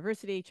Monash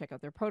University, check out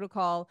their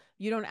protocol.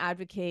 You don't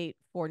advocate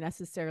for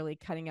necessarily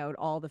cutting out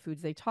all the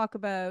foods they talk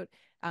about,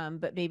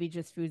 but maybe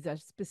just foods that are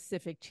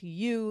specific to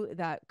you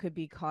that could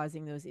be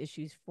causing those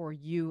issues for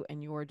you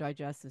and your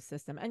digestive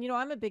system. And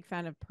I'm a big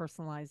fan of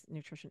personalized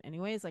nutrition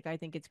anyways. Like I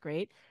think it's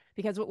great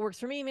because what works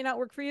for me may not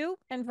work for you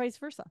and vice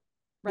versa.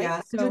 Right.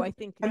 Yeah, So I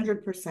think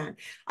 100%.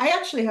 I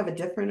actually have a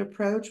different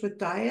approach with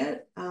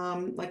diet.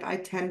 Like I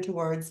tend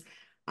towards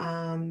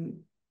um,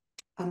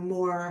 a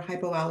more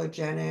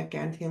hypoallergenic,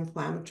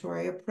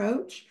 anti-inflammatory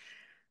approach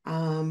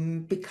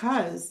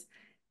because,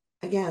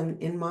 again,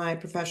 in my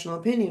professional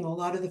opinion, a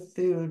lot of the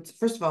foods,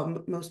 first of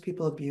all, most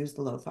people abuse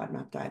the low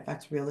FODMAP diet.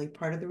 That's really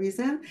part of the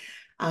reason.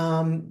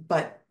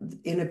 But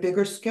in a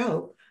bigger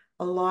scope,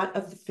 a lot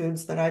of the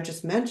foods that I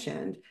just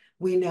mentioned,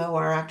 we know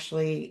are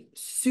actually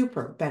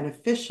super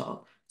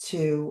beneficial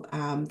to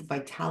the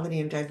vitality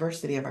and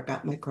diversity of our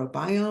gut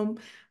microbiome,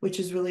 which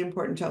is really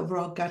important to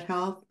overall gut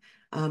health.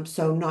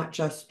 So not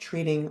just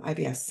treating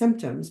IBS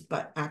symptoms,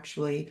 but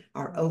actually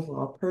our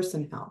overall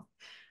person health.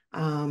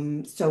 when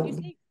you So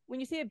say when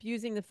you say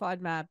abusing the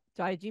FODMAP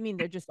diet, do you mean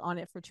they're just on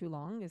it for too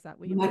long? Is that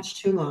what you mean?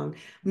 much too long,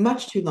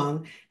 much too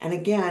long. And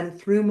again,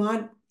 through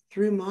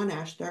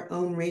Monash, their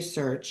own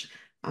research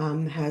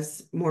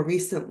has more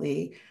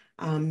recently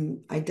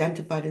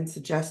identified and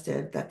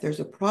suggested that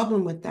there's a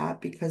problem with that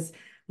because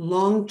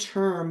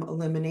long-term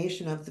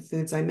elimination of the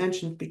foods I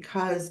mentioned,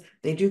 because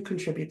they do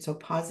contribute so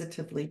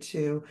positively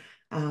to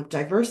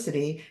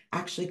diversity,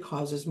 actually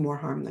causes more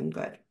harm than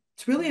good.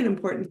 It's really an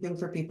important thing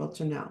for people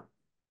to know.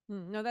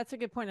 No, that's a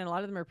good point. And a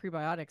lot of them are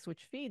prebiotics,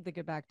 which feed the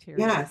good bacteria.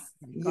 Yes,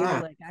 yeah.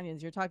 Garlic,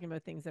 onions. You're talking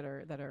about things that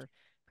are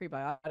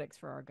prebiotics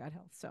for our gut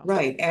health. So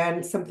right.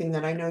 And something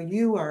that I know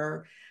you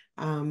are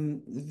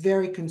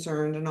very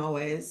concerned and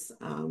always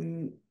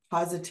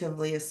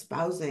positively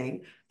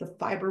espousing the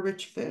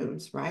fiber-rich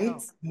foods, right? oh,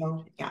 huge,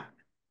 So, yeah.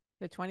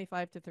 the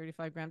 25 to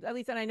 35 grams at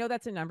least. And I know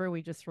that's a number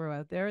we just throw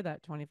out there,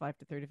 that 25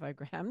 to 35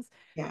 grams,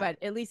 Yeah. but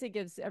at least it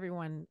gives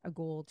everyone a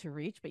goal to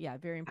reach. But yeah,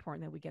 very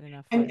important that we get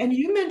enough And, fiber. and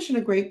you mentioned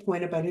a great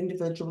point about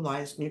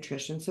individualized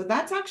nutrition. So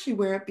that's actually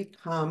where it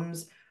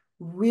becomes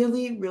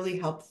really, really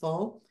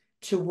helpful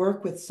to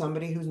work with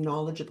somebody who's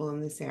knowledgeable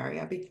in this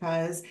area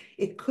because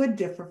it could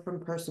differ from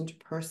person to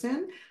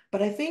person.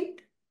 But I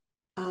think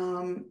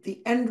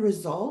the end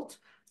result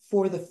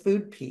for the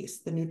food piece,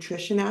 the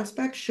nutrition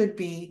aspect, should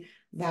be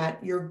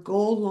that your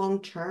goal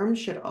long term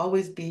should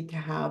always be to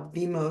have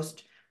the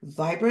most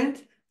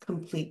vibrant,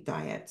 complete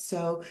diet.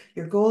 So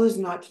your goal is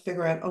not to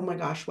figure out, oh my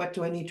gosh, what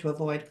do I need to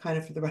avoid kind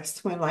of for the rest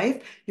of my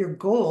life? Your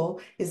goal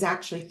is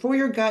actually for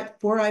your gut,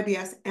 for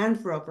IBS, and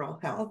for overall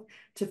health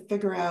to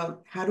figure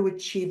out how to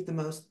achieve the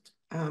most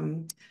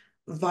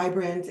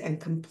vibrant and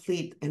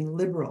complete and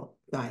liberal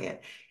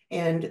diet.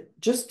 And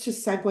just to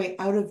segue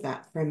out of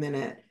that for a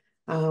minute,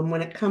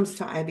 when it comes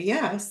to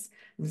IBS,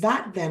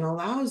 that then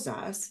allows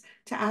us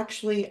to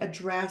actually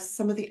address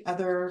some of the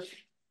other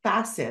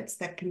facets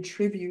that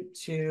contribute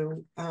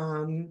to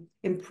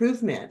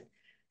improvement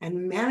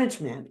and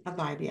management of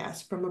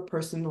IBS from a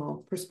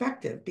personal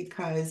perspective.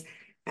 Because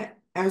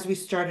as we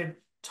started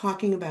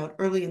talking about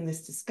early in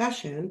this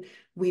discussion,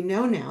 we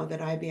know now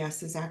that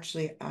IBS is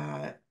actually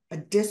a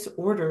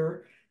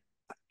disorder,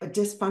 a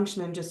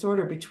dysfunction and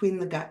disorder between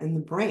the gut and the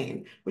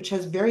brain, which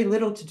has very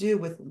little to do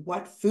with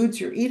what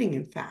foods you're eating,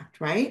 in fact,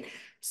 right?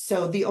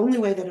 So the only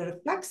way that it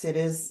affects it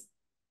is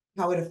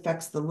how it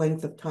affects the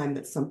length of time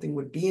that something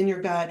would be in your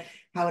gut,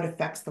 how it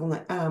affects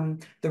the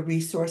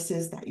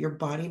resources that your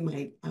body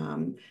might,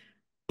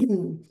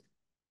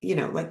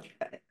 like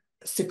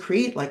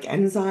secrete, like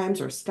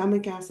enzymes or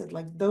stomach acid,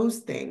 like those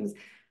things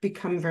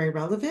become very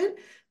relevant.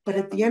 But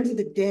at the end of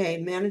the day,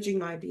 managing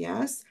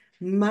IBS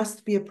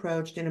must be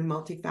approached in a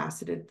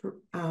multifaceted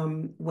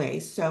way.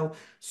 So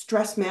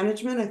stress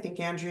management, I think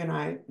Andrea and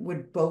I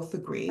would both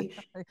agree,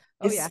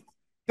 Oh yeah,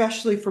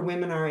 especially for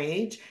women our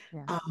age,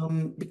 yeah.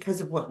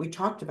 because of what we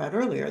talked about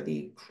earlier,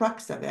 the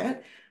crux of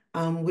it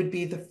would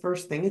be the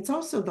first thing. It's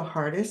also the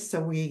hardest. So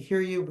we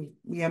hear you,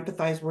 we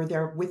empathize, we're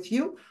there with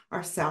you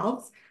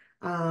ourselves.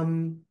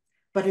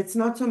 But it's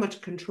not so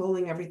much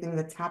controlling everything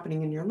that's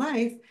happening in your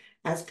life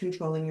as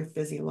controlling your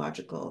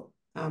physiological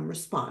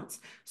response.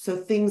 So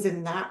things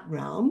in that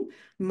realm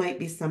might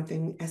be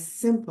something as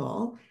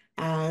simple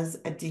as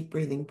a deep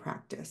breathing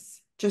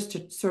practice, just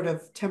to sort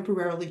of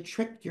temporarily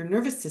trick your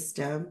nervous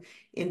system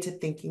into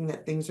thinking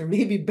that things are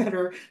maybe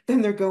better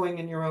than they're going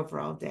in your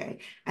overall day.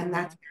 And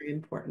Yeah. that's very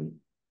important.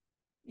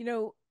 You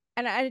know,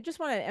 and I just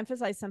want to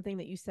emphasize something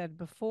that you said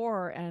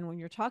before. And when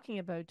you're talking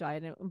about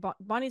diet, and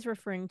Bonnie's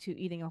referring to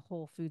eating a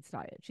whole foods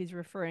diet. She's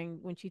referring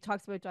when she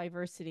talks about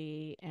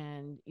diversity,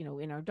 and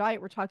in our diet,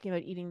 we're talking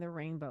about eating the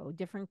rainbow,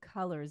 different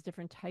colors,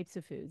 different types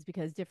of foods,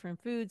 because different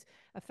foods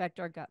affect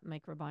our gut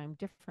microbiome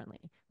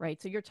differently,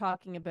 right? So you're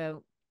talking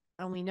about,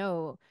 and we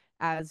know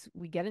as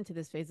we get into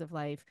this phase of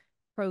life,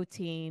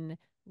 protein,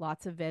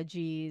 lots of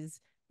veggies,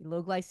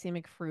 low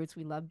glycemic fruits.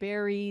 We love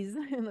berries,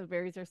 and the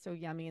berries are so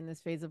yummy in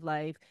this phase of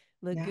life. Yeah.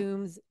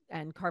 Legumes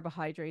and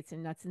carbohydrates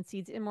and nuts and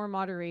seeds in more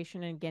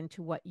moderation, and again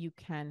to what you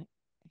can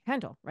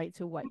handle, right?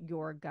 So what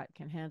your gut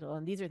can handle.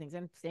 And these are things,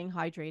 and staying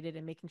hydrated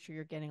and making sure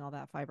you're getting all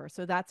that fiber.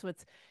 So that's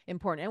what's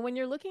important. And when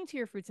you're looking to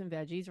your fruits and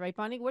veggies, right,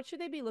 Bonnie, what should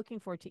they be looking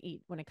for to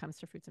eat when it comes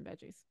to fruits and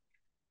veggies?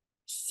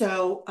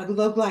 So a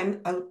low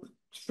glycemic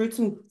fruits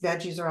and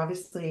veggies are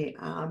obviously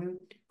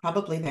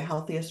probably the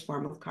healthiest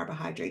form of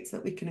carbohydrates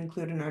that we can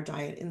include in our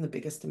diet in the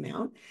biggest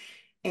amount.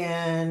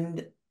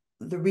 And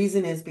the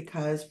reason is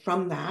because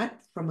from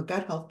that, from a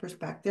gut health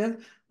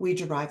perspective, we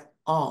derive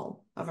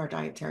all of our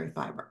dietary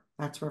fiber.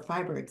 That's where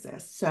fiber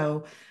exists.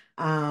 So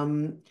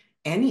um,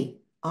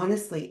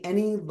 honestly,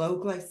 any low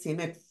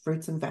glycemic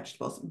fruits and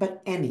vegetables,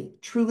 but any,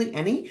 truly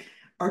any,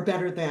 are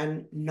better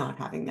than not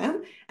having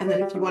them. And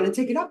then if you want to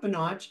take it up a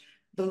notch,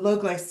 the low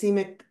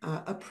glycemic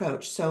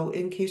approach. So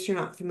in case you're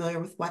not familiar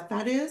with what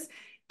that is,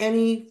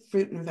 any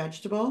fruit or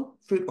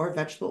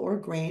vegetable or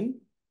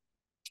grain,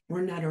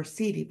 or nut or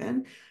seed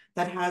even,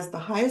 that has the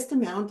highest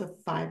amount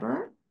of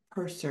fiber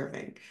per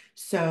serving.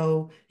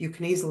 So you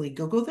can easily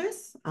Google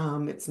this.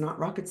 It's not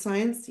rocket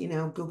science.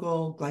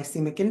 Google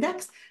glycemic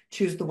index,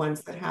 choose the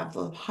ones that have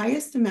the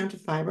highest amount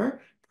of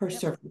fiber per Yep.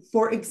 serving.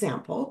 For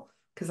example,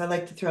 because I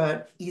like to throw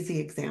out easy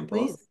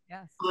examples, Please.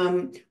 Yes.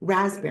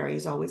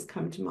 raspberries always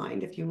come to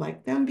mind if you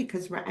like them,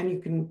 and you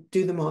can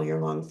do them all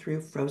year long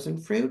through frozen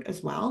fruit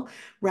as well.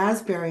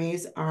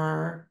 Raspberries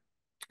are,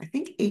 I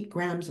think, 8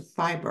 grams of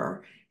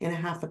fiber in a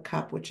half a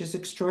cup, which is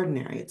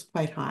extraordinary. It's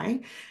quite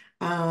high.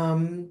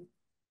 Um,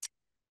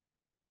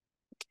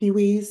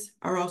 Kiwis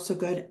are also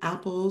good.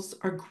 Apples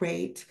are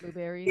great.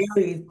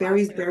 Blueberries,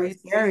 Berries,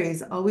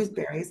 mhm. always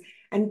berries.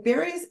 And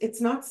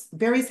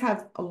berries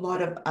have a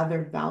lot of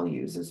other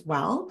values as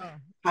well. Oh,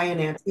 High in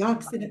yeah.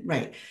 antioxidant,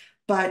 right.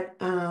 But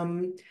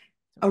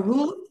A Okay.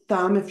 rule of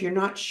thumb, if you're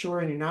not sure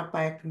and you're not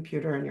by a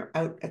computer and you're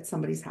out at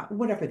somebody's house,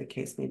 whatever the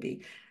case may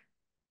be,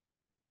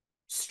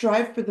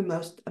 strive for the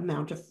most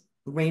amount of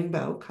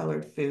rainbow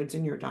colored foods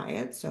in your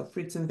diet. So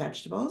fruits and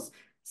vegetables.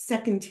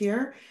 Second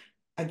tier,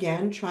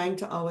 again, trying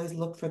to always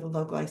look for the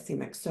low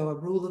glycemic. So a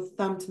rule of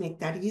thumb to make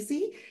that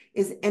easy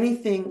is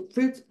anything,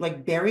 fruits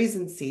like berries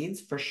and seeds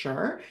for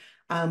sure.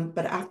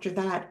 But after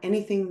that,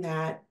 anything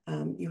that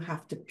you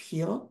have to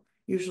peel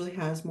usually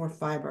has more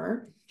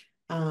fiber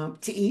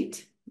to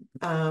eat.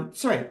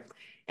 Sorry,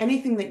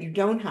 anything that you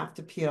don't have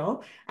to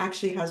peel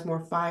actually has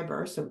more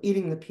fiber. So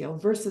eating the peel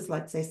versus,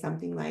 let's say,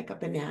 something like a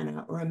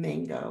banana or a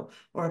mango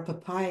or a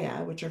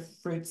papaya, which are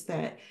fruits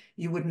that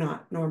you would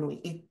not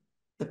normally eat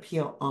the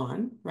peel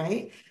on,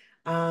 right?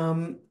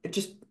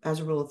 Just as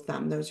a rule of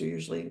thumb, those are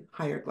usually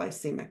higher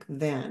glycemic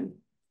than.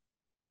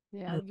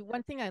 Yeah.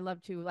 One thing I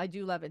love too, I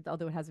do love it,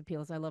 although it has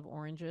appeals. I love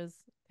oranges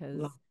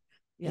because,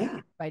 yeah,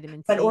 Yeah.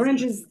 vitamin But C.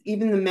 oranges,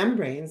 even the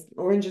membranes,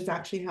 oranges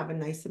actually have a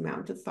nice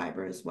amount of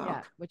fiber as well.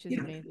 Yeah, which is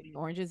Yeah. amazing.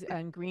 Oranges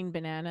and green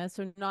bananas.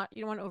 So not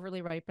you don't want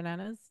overly ripe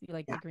bananas. You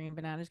like the Yeah. green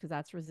bananas because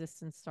that's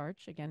resistant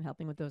starch, again,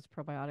 helping with those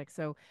probiotics.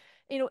 So,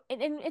 and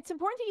it's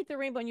important to eat the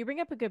rainbow. And you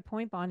bring up a good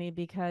point, Bonnie,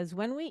 because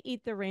when we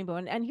eat the rainbow,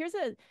 and here's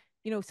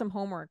some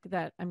homework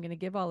that I'm going to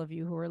give all of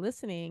you who are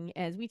listening,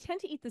 as we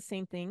tend to eat the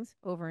same things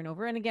over and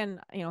over. And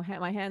again,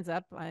 my hands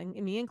up,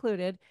 me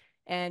included.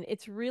 And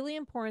it's really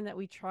important that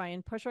we try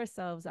and push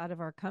ourselves out of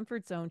our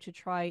comfort zone to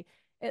try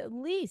at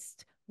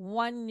least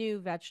one new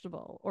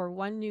vegetable or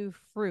one new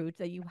fruit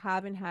that you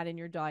haven't had in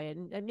your diet.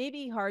 And it may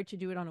be hard to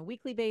do it on a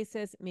weekly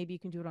basis. Maybe you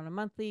can do it on a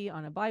monthly,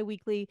 on a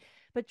bi-weekly,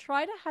 but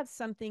try to have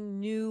something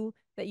new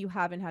that you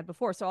haven't had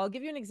before. So I'll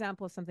give you an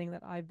example of something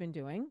that I've been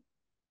doing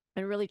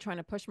and really trying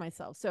to push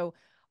myself. So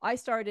I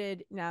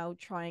started now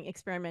trying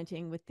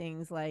experimenting with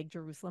things like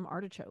Jerusalem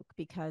artichoke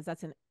because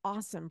that's an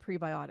awesome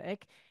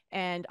prebiotic.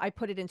 And I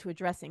put it into a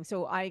dressing.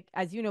 So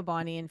as you know,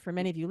 Bonnie, and for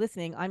many of you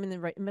listening, I'm in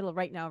the middle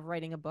right now of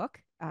writing a book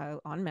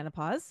on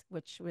menopause,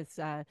 which was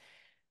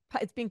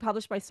it's being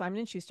published by Simon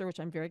and Schuster, which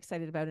I'm very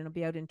excited about, and it'll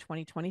be out in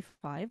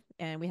 2025.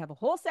 And we have a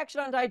whole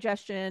section on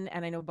digestion,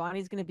 and I know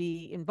Bonnie's going to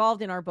be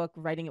involved in our book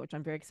writing it, which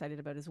I'm very excited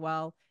about as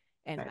well.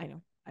 And Okay. I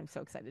know I'm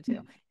so excited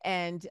too.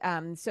 And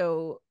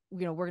so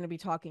we're going to be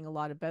talking a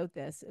lot about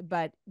this,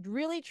 but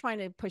really trying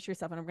to push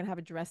yourself. And I'm going to have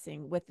a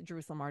dressing with the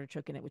Jerusalem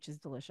artichoke in it, which is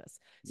delicious.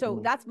 So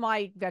Mm. that's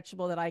my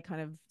vegetable that I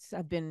kind of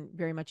have been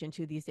very much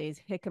into these days.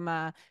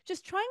 Jicama,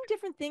 just trying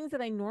different things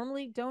that I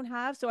normally don't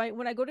have. So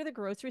when I go to the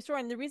grocery store,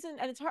 and the reason,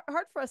 and it's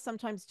hard for us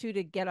sometimes too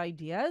to get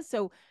ideas.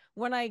 So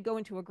when I go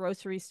into a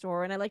grocery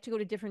store, and I like to go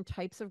to different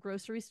types of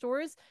grocery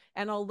stores,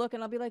 and I'll look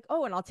and I'll be like,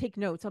 oh, and I'll take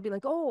notes. I'll be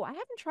like, oh, I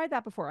haven't tried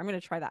that before. I'm going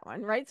to try that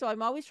one, right? So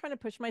I'm always trying to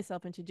push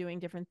myself into doing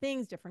different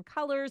things, different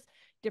colors,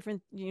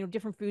 different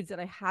foods that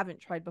I haven't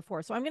tried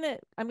before. So I'm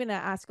gonna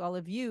ask all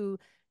of you,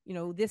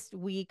 this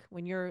week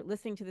when you're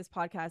listening to this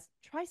podcast,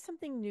 try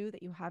something new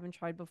that you haven't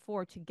tried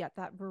before to get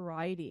that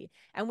variety.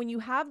 And when you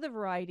have the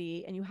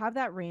variety and you have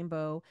that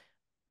rainbow,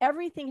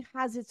 everything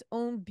has its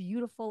own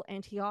beautiful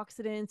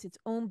antioxidants, its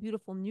own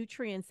beautiful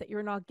nutrients that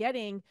you're not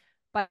getting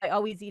by you're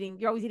always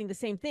eating the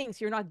same things.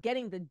 So you're not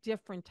getting the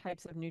different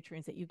types of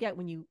nutrients that you get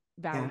when you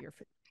vary Yeah. your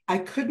food. I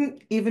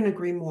couldn't even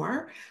agree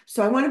more.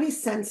 So I want to be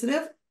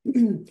sensitive,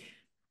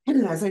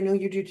 as I know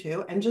you do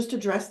too, and just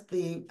address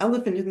the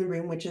elephant in the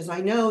room, which is I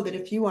know that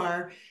if you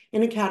are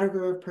in a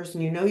category of person,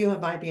 you know you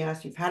have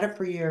IBS, you've had it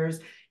for years,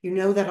 you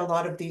know that a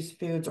lot of these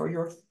foods, or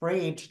you're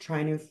afraid to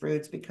try new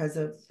foods,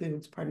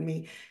 pardon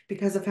me,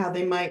 because of how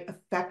they might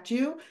affect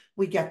you.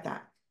 We get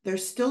that.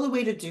 There's still a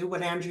way to do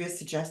what Andrea is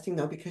suggesting,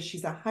 though, because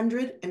she's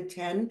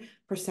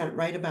 110%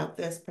 right about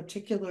this,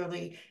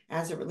 particularly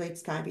as it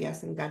relates to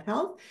IBS and gut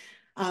health.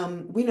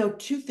 We know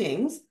two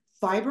things.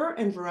 Fiber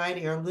and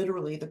variety are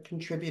literally the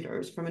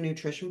contributors from a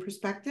nutrition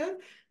perspective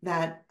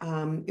that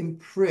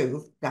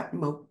improve that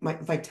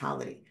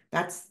vitality.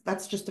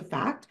 That's just a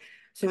fact.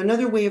 So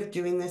another way of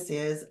doing this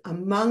is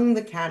among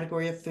the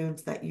category of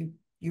foods that you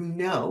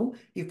know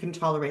you can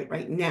tolerate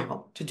right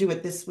now to do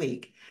it this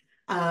week.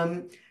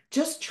 Um,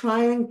 just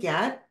try and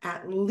get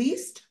at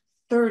least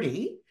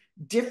 30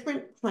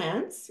 different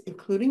plants,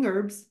 including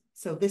herbs.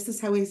 So this is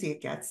how easy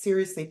it gets.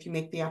 Seriously, if you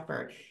make the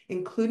effort,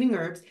 including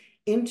herbs,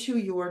 into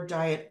your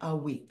diet a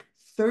week.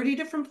 30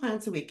 different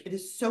plants a week. It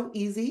is so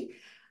easy.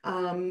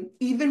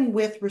 Even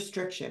with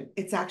restriction,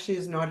 it's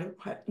actually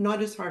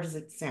not as hard as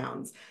it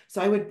sounds.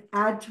 So I would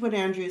add to what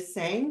Andrea is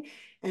saying,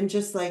 and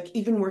just like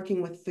even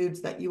working with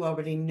foods that you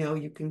already know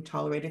you can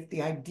tolerate, if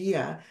the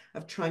idea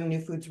of trying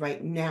new foods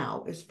right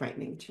now is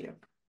frightening to you.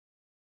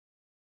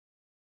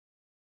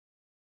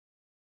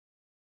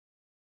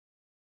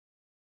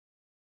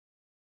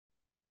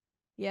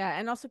 Yeah,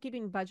 and also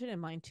keeping budget in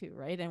mind too,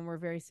 right? And we're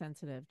very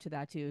sensitive to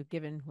that too,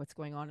 given what's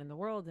going on in the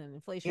world and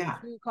inflation and Yeah,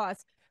 food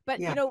costs. But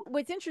yeah,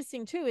 what's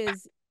interesting too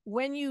is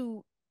when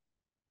you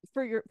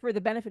for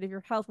the benefit of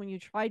your health, when you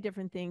try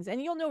different things,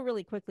 and you'll know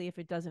really quickly if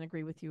it doesn't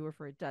agree with you or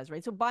if it does,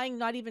 right? So buying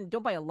not even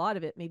don't buy a lot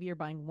of it, maybe you're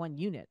buying one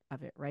unit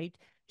of it, right?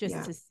 Just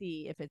yeah. to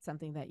see if it's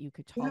something that you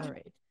could Yeah.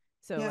 tolerate.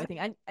 So I think,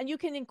 and you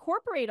can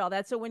incorporate all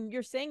that. So when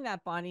you're saying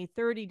that, Bonnie,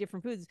 30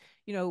 different foods,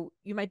 you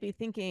might be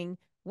thinking,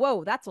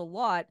 whoa, that's a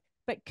lot.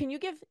 But can you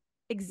give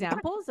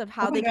examples of Oh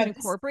how my they can God,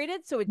 incorporate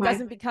it so it my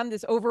doesn't become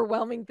this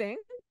overwhelming thing?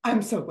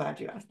 I'm so glad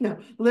you asked. No,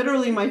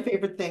 literally my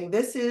favorite thing.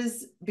 This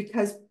is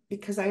because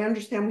I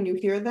understand when you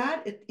hear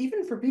that,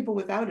 even for people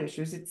without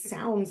issues, it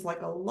sounds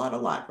like a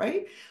lot,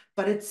 right?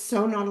 But it's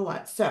so not a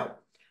lot. So,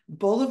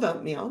 bowl of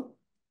oatmeal,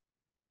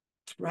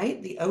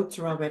 right? The oats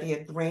are already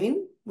a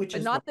grain, which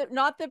But is what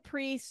not the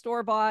pre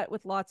store bought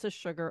with lots of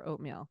sugar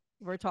oatmeal.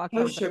 We're no talking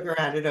about, sugar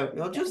added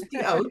oatmeal, yeah. just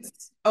the oats, I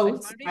just oats,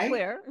 want to be right?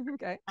 clear.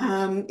 Okay.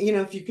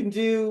 If you can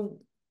do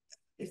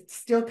it's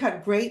still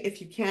cut great. If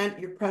you can't,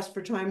 you're pressed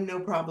for time, no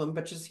problem.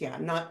 But just, yeah,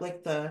 not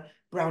like the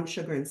brown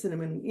sugar and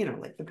cinnamon,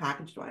 like the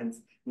packaged ones.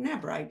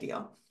 Never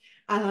ideal.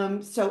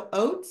 So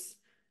oats,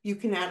 you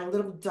can add a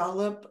little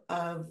dollop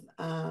of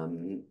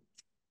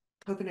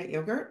coconut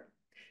yogurt.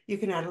 You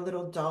can add a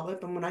little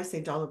dollop, and when I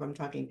say dollop, I'm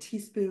talking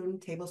teaspoon,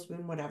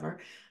 tablespoon, whatever,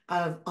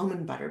 of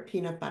almond butter,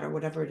 peanut butter,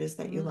 whatever it is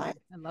that you like.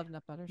 I love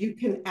nut butters. You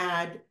can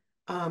add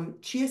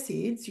chia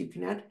seeds. You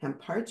can add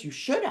hemp hearts. You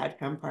should add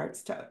hemp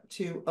hearts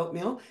to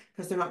oatmeal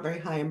because they're not very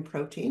high in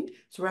protein.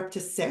 So we're up to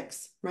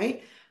 6,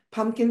 right?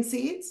 Pumpkin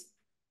seeds,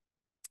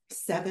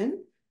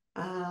 7.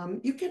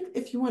 You can,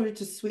 if you wanted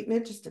to sweeten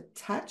it just a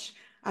touch,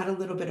 add a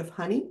little bit of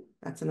honey.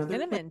 That's another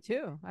flavor. Cinnamon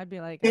too. I'd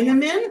be like, I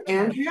want Cinnamon,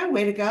 cinnamon. Andrea,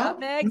 way to go.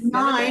 Nutmeg, cinnamon.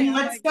 9, Oh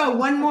let's my go.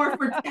 One more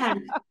for God.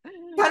 10.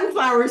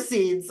 Sunflower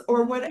seeds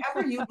or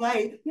whatever you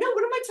like. No,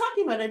 what am I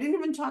talking about? I didn't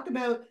even talk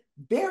about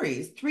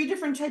berries, 3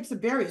 different types of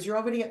berries. You're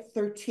already at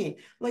 13.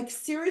 Like,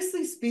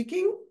 seriously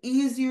speaking,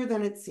 easier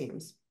than it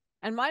seems.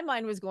 And my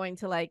mind was going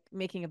to like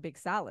making a big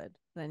salad,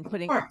 then Of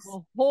putting course. a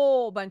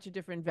whole bunch of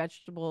different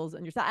vegetables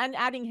in your salad and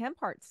adding hemp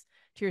hearts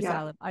to your Yeah.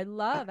 salad. I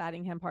love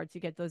adding hemp hearts.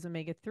 You get those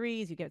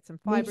omega-3s, you get some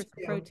Me fiber, some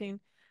too. protein.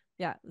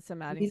 Yeah,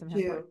 some adding Me some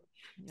hemp too. hearts.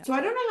 Yeah. So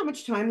I don't know how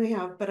much time we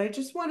have, but I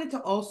just wanted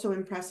to also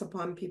impress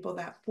upon people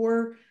that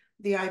for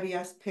the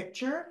IBS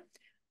picture,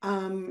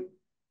 um,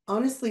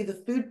 honestly, the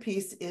food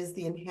piece is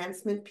the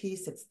enhancement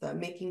piece. It's the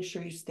making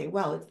sure you stay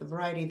well. It's the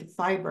variety, the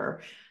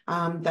fiber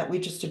that we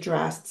just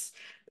addressed.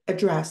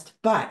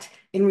 But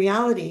in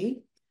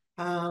reality,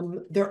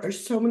 there are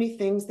so many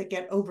things that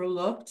get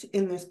overlooked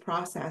in this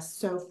process.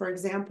 So for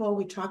example,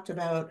 we talked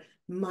about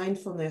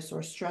mindfulness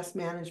or stress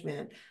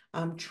management,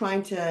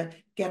 trying to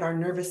get our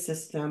nervous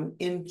system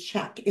in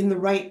check in the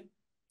right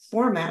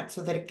format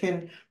so that it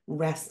can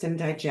rest and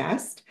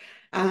digest.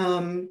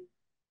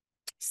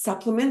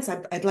 Supplements,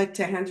 I'd like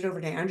to hand it over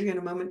to Andrea in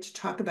a moment to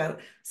talk about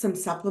some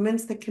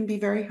supplements that can be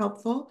very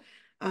helpful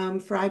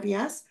for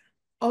IBS.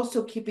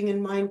 Also keeping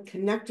in mind,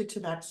 connected to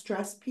that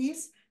stress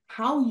piece,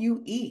 how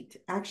you eat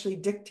actually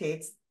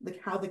dictates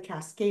how the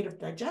cascade of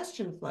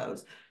digestion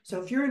flows.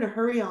 So if you're in a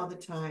hurry all the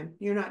time,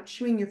 you're not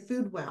chewing your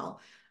food well,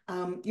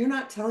 you're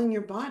not telling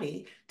your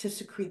body to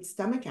secrete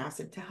stomach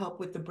acid to help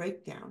with the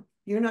breakdown.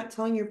 You're not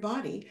telling your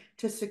body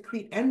to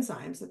secrete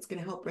enzymes that's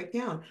going to help break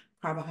down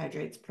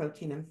carbohydrates,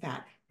 protein, and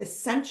fat,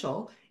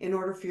 essential in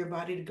order for your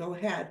body to go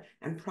ahead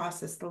and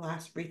process the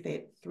last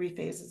 3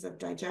 phases of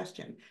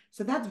digestion.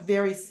 So that's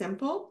very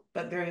simple,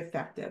 but very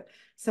effective.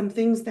 Some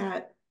things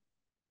that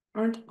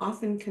aren't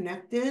often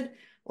connected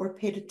or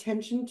paid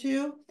attention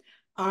to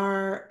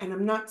are, and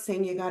I'm not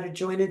saying you got to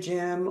join a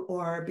gym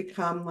or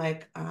become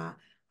like a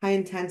high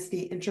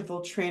intensity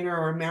interval trainer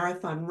or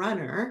marathon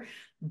runner,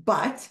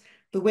 but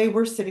the way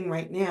we're sitting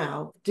right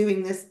now,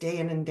 doing this day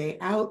in and day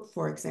out,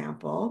 for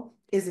example,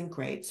 isn't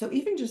great. So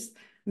even just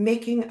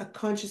making a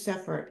conscious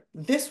effort,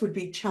 this would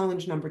be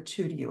challenge number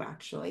 2 to you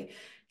actually,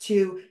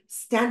 to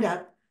stand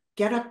up,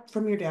 get up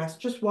from your desk,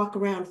 just walk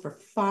around for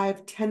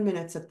 5-10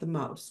 minutes at the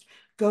most.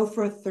 Go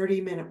for a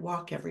 30-minute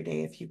walk every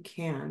day if you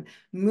can.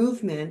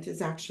 Movement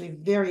is actually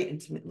very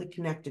intimately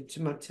connected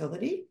to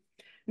motility.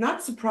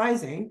 Not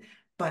surprising,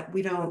 but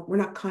we're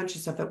not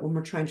conscious of it when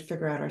we're trying to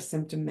figure out our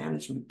symptom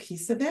management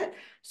piece of it.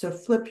 So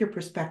flip your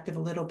perspective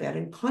a little bit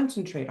and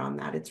concentrate on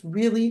that. It's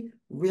really,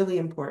 really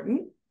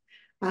important.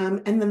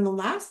 And then the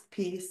last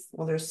piece,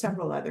 well, there's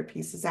several other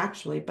pieces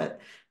actually, but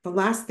the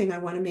last thing I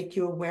want to make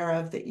you aware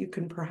of that you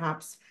can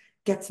perhaps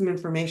get some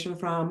information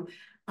from,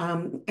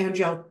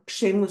 Andrea, I'll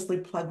shamelessly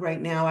plug right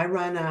now. I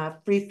run a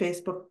free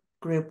Facebook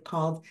group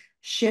called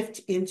Shift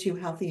into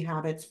Healthy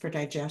Habits for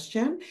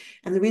Digestion.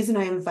 And the reason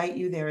I invite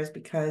you there is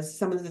because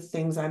some of the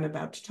things I'm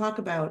about to talk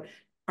about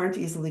aren't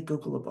easily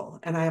Googleable.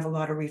 And I have a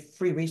lot of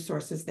free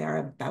resources there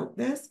about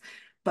this.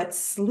 But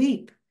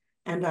sleep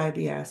and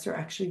IBS are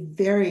actually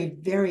very,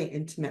 very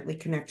intimately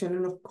connected.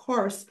 And of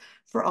course,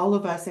 for all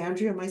of us,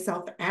 Andrea,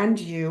 myself, and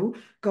you,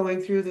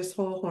 going through this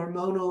whole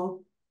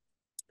hormonal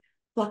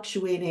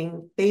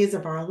fluctuating phase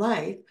of our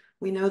life,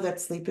 we know that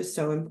sleep is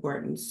so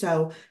important.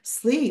 So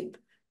sleep,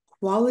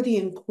 quality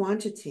and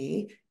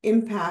quantity,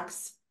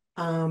 impacts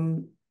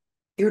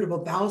irritable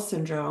bowel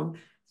syndrome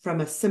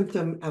from a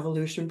symptom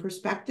evolution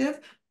perspective,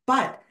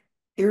 but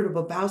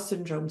irritable bowel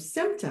syndrome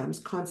symptoms,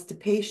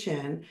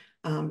 constipation,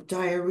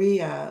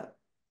 diarrhea,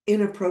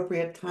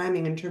 inappropriate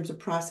timing in terms of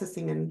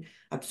processing and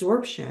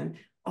absorption,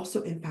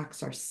 also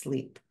impacts our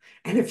sleep.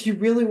 And if you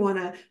really want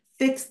to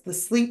fix the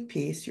sleep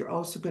piece, you're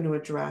also going to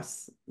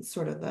address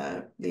sort of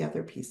the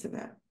other piece of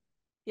it.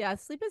 Yeah,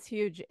 sleep is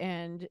huge.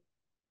 And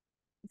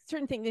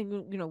certain things,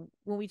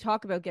 when we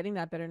talk about getting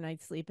that better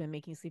night's sleep and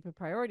making sleep a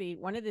priority,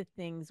 one of the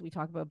things we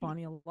talk about,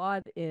 Bonnie, a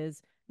lot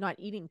is not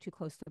eating too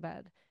close to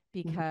bed.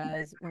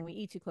 Because when we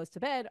eat too close to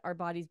bed, our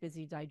body's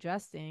busy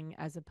digesting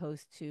as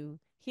opposed to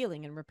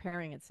healing and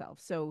repairing itself.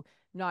 So,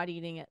 not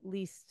eating at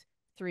least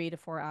 3 to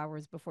 4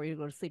 hours before you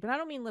go to sleep. And I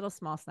don't mean little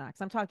small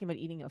snacks. I'm talking about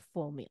eating a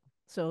full meal Yeah,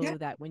 so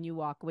that when you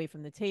walk away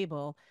from the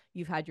table,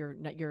 you've had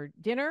your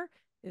dinner,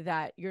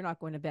 that you're not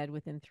going to bed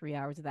within 3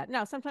 hours of that.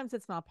 Now, sometimes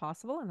it's not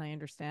possible, and I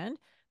understand.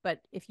 But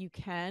if you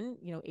can,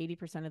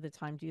 80% of the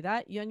time do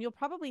that, and you'll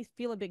probably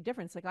feel a big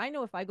difference. Like I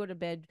know if I go to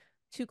bed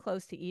too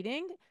close to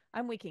eating,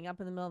 I'm waking up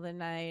in the middle of the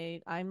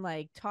night. I'm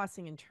like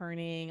tossing and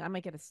turning. I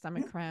might get a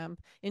stomach yeah,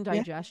 cramp, yeah.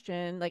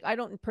 indigestion. Like I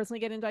don't personally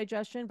get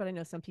indigestion, but I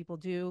know some people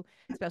do,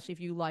 especially if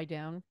you lie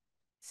down.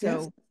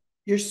 Yes, So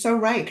you're so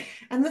right.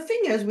 And the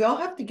thing is, we all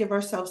have to give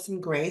ourselves some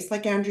grace.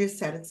 Like Andrea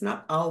said, it's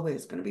not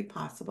always going to be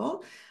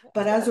possible.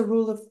 But as a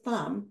rule of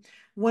thumb,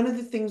 one of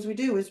the things we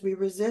do is we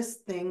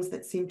resist things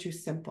that seem too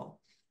simple.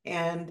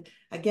 And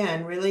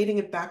again, relating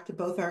it back to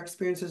both our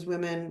experience as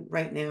women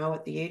right now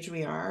at the age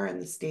we are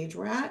and the stage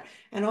we're at,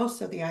 and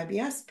also the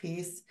IBS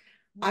piece,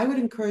 I would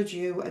encourage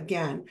you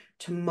again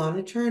to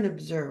monitor and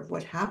observe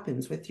what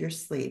happens with your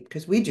sleep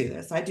because we do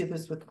this. I do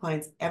this with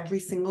clients every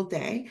single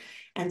day.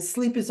 And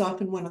sleep is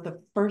often one of the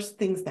first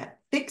things that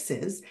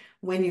fixes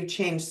when you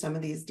change some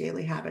of these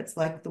daily habits,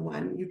 like the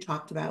one you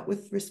talked about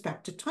with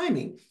respect to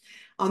timing.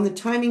 On the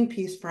timing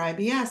piece for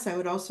IBS, I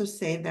would also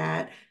say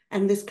that,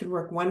 and this could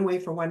work one way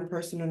for one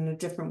person and a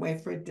different way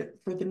for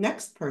the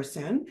next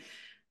person,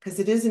 because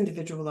it is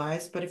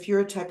individualized. But if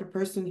you're a type of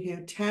person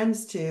who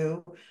tends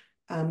to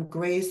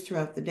graze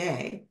throughout the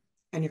day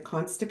and you're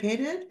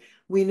constipated,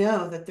 we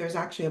know that there's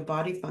actually a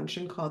body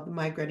function called the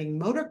migrating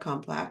motor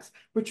complex,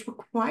 which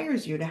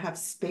requires you to have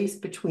space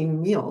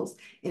between meals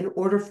in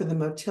order for the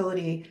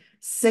motility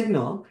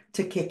signal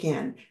to kick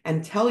in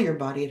and tell your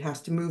body it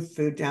has to move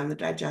food down the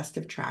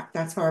digestive tract.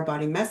 That's how our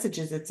body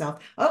messages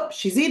itself. Oh,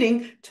 she's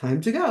eating,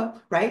 time to go,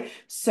 right?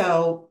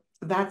 So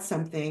that's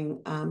something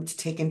to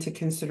take into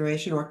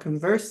consideration. Or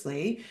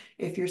conversely,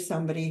 if you're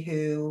somebody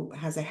who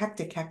has a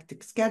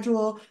hectic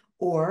schedule,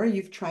 or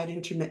you've tried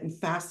intermittent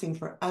fasting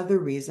for other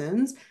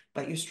reasons,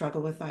 but you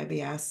struggle with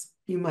IBS,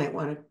 you might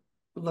want to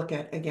look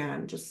at,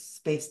 again, just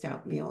spaced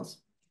out meals.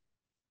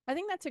 I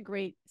think that's a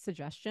great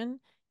suggestion.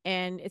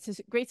 And it's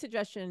a great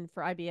suggestion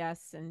for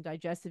IBS and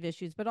digestive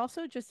issues, but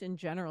also just in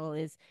general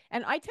is,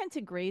 and I tend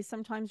to graze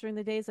sometimes during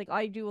the days. Like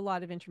I do a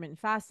lot of intermittent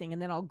fasting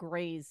and then I'll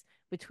graze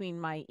between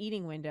my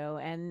eating window.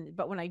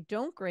 But when I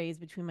don't graze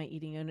between my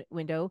eating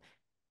window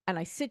and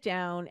I sit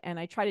down and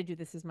I try to do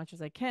this as much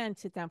as I can,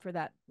 sit down for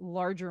that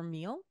larger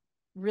meal,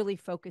 really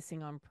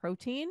focusing on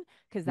protein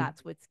because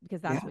that's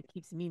Yeah, what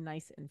keeps me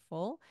nice and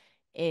full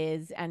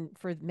is and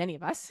for many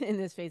of us in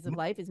this phase of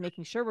life is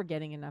making sure we're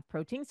getting enough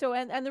protein. So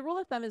and the rule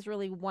of thumb is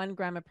really 1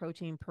 gram of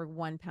protein per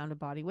 1 pound of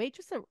body weight,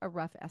 just a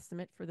rough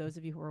estimate for those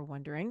of you who are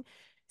wondering.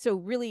 So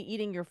really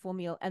eating your full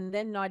meal and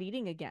then not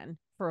eating again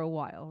for a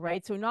while,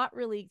 right? So not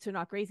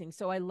grazing.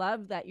 So I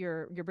love that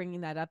you're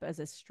bringing that up as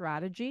a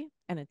strategy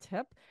and a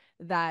tip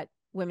that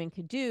women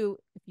could do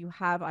if you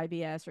have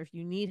IBS or if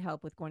you need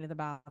help with going to the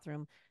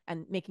bathroom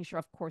and making sure,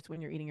 of course,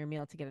 when you're eating your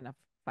meal to get enough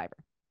fiber.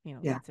 yeah.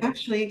 That's it.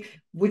 Actually,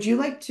 would you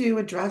like to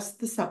address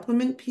the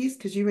supplement piece?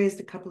 Because you raised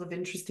a couple of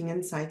interesting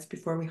insights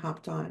before we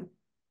hopped on.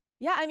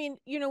 Yeah, I mean,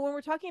 when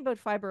we're talking about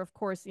fiber, of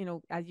course,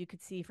 as you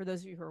could see, for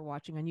those of you who are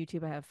watching on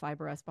YouTube, I have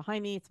Fiber S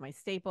behind me. It's my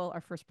staple, our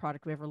first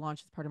product we ever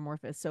launched as part of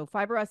Morphus. So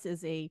Fiber S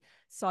is a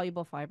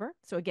soluble fiber.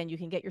 So again, you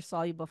can get your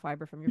soluble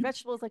fiber from your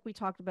vegetables like we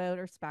talked about,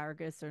 or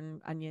asparagus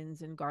and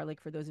onions and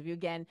garlic for those of you,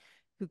 again,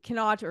 who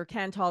cannot or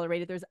can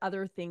tolerate it. There's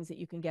other things that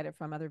you can get it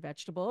from other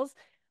vegetables.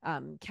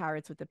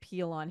 Carrots with the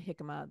peel on,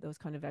 jicama, those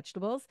kind of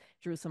vegetables,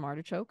 Jerusalem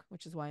artichoke,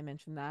 which is why I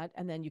mentioned that.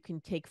 And then you can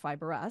take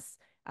Fiber S.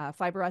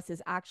 Fiber S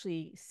is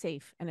actually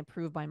safe and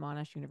approved by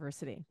Monash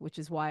University, which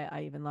is why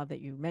I even love that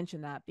you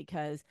mentioned that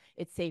because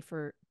it's safe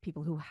for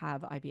people who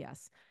have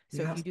IBS.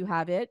 So if you Yes. do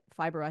have it,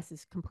 Fiber S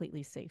is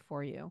completely safe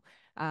for you.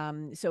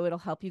 So it'll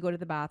help you go to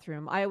the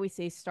bathroom. I always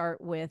say start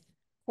with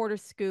quarter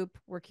scoop,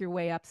 work your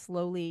way up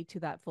slowly to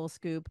that full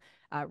scoop.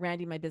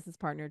 Randy, my business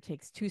partner,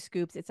 takes 2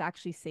 scoops. It's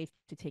actually safe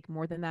to take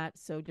more than that.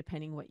 So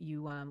depending what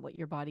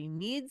your body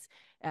needs,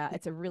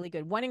 it's a really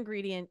good one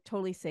ingredient,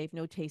 totally safe,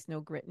 no taste,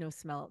 no grit, no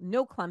smell,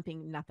 no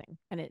clumping, nothing.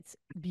 And it's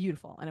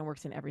beautiful and it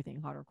works in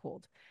everything, hot or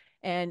cold.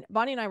 And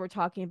Bonnie and I were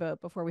talking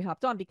about before we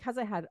hopped on because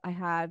I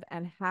have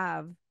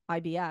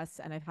IBS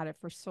and I've had it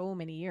for so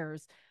many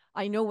years.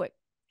 I know what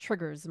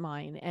triggers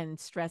mine, and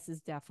stress is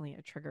definitely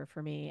a trigger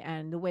for me.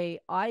 And the way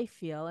I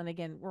feel, and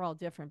again, we're all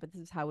different, but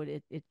this is how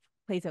it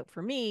plays out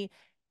for me,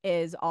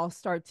 is I'll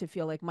start to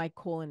feel like my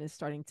colon is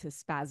starting to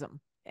spasm.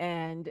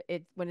 And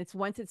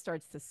once it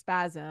starts to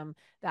spasm,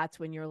 that's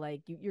when you're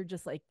like you're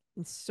just like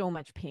in so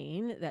much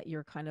pain that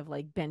you're kind of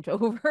like bent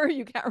over.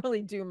 You can't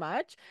really do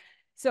much.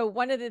 So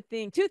one of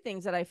the two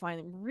things that I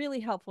find really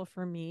helpful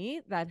for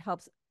me that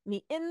helps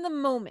me in the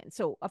moment.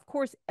 So of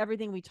course,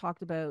 everything we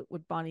talked about,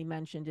 what Bonnie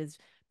mentioned, is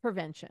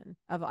prevention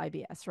of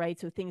IBS, right?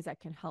 So things that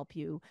can help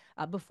you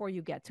before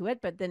you get to it.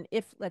 But then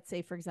if, let's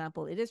say, for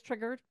example, it is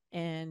triggered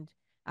and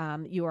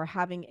you are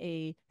having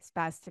a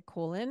spastic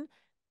colon,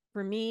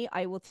 for me,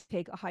 I will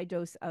take a high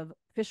dose of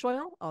fish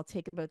oil. I'll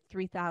take about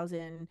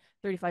 3,000,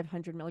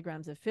 3,500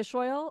 milligrams of fish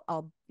oil.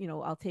 I'll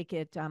take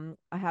it.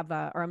 I have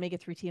our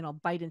omega-3 tea and I'll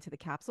bite into the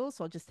capsules.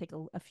 So I'll just take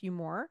a few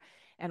more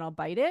and I'll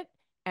bite it,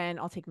 and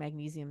I'll take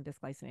magnesium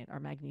bisglycinate or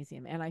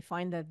magnesium. And I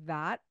find that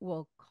that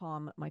will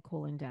calm my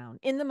colon down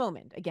in the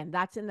moment. Again,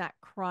 that's in that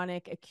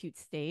chronic acute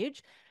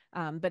stage.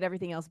 But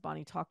everything else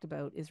Bonnie talked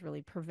about is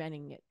really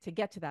preventing it to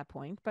get to that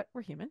point. But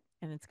we're human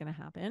and it's going to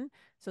happen.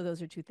 So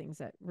those are two things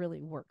that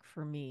really work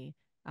for me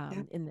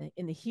Yeah.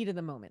 in the heat of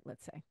the moment,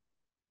 let's say.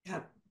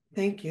 Yeah.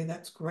 Thank you.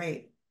 That's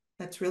great.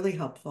 That's really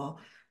helpful.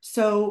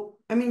 So,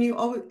 I mean, you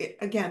always,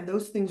 again,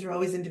 those things are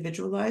always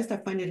individualized. I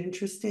find it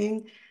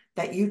interesting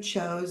that you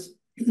chose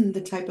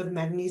the type of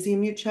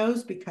magnesium you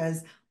chose,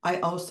 because I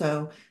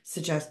also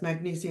suggest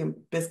magnesium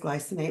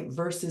bisglycinate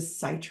versus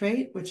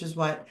citrate, which is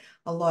what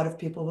a lot of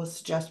people will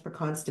suggest for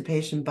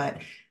constipation,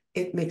 but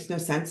it makes no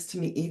sense to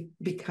me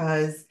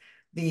because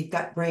the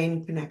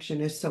gut-brain connection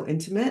is so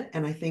intimate,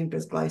 and I think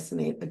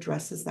bisglycinate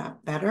addresses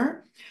that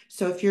better.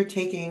 So if you're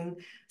taking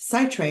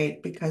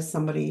citrate because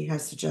somebody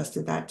has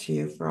suggested that to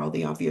you for all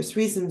the obvious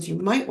reasons, you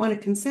might want to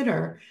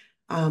consider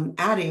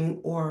adding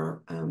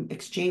or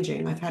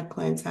exchanging. I've had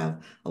clients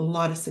have a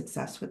lot of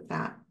success with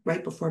that.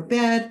 Right before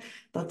bed,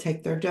 they'll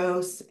take their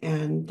dose,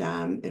 and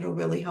it'll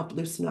really help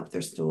loosen up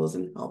their stools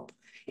and help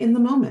in the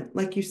moment,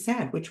 like you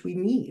said, which we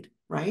need,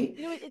 right?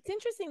 You know, it's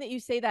interesting that you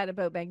say that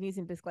about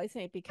magnesium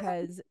bisglycinate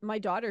because my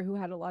daughter, who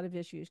had a lot of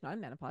issues, not in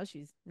menopause,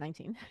 she's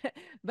 19,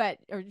 but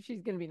or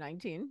she's going to be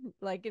 19,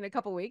 like in a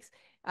couple weeks.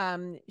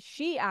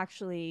 She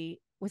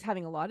actually was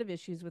having a lot of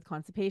issues with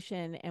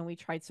constipation, and we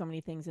tried so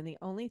many things, and the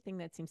only thing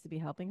that seems to be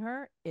helping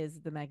her is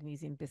the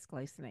magnesium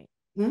bisglycinate.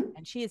 Mhm.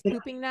 And she is Yeah.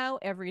 pooping now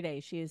every day.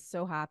 She is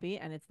so happy,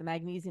 and it's the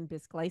magnesium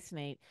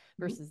bisglycinate Mhm.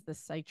 versus the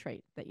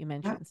citrate that you Yeah.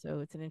 mentioned.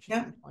 So it's an Yeah.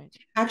 interesting point.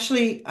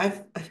 Actually,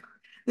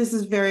 this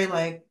is very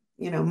like,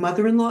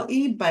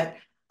 mother-in-law-y, but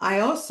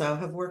I also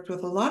have worked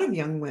with a lot of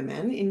young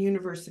women in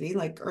university,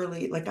 like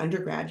early, like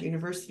undergrad,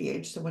 university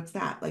age. So what's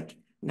that? Like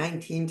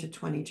 19 to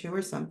 22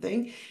 or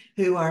something,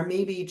 who are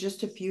maybe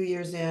just a few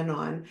years in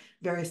on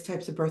various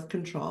types of birth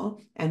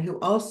control, and who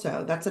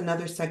also, that's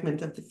another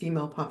segment of the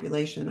female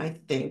population, I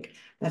think,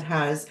 that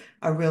has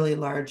a really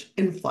large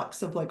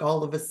influx of like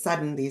all of a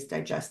sudden these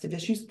digestive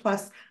issues.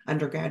 Plus,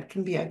 undergrad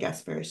can be, I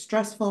guess, very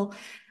stressful.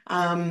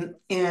 And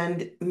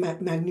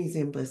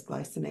magnesium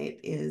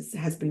bisglycinate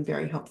has been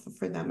very helpful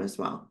for them as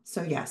well.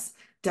 So yes,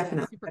 Yeah,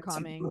 definitely. super That's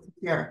calming.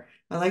 here.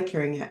 I like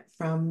hearing it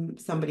from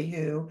somebody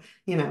who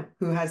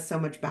has so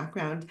much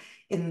background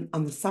in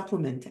on the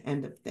supplement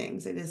end of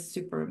things. It is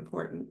super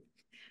important.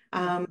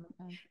 Yeah. Um,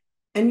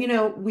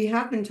 and we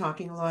have been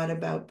talking a lot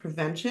about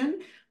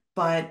prevention,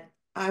 but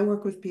I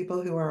work with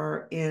people who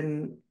are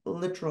in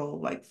literal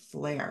like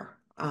flare,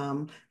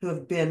 who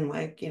have been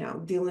like,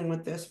 dealing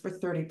with this for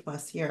 30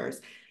 plus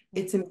years.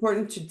 Yeah. It's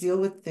important to deal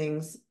with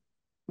things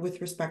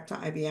with respect to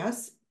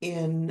IBS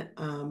in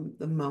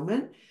the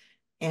moment.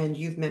 And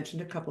you've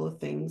mentioned a couple of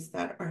things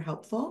that are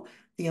helpful.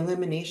 The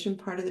elimination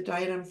part of the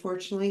diet,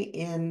 unfortunately,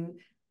 in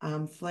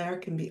flare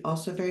can be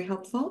also very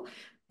helpful,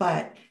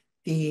 but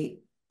the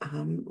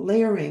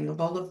layering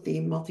of all of the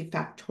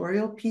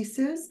multifactorial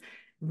pieces,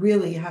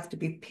 really you have to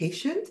be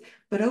patient,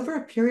 but over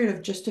a period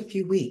of just a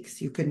few weeks,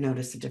 you could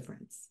notice a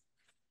difference.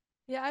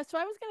 Yeah, so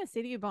I was going to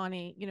say to you,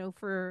 Bonnie,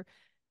 for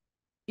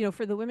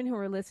the women who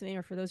are listening,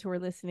 or for those who are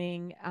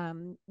listening,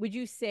 would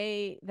you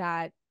say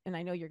that? And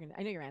I know your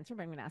answer,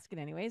 but I'm going to ask it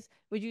anyways.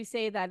 Would you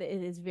say that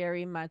it is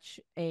very much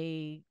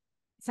a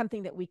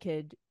something that we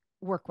could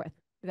work with,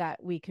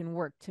 that we can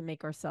work to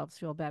make ourselves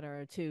feel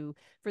better?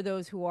 For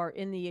those who are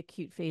in the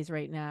acute phase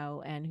right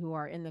now and who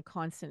are in the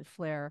constant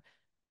flare,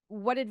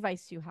 what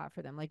advice do you have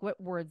for them? Like,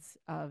 what words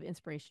of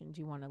inspiration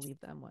do you want to leave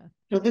them with?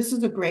 So this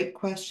is a great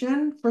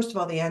question. First of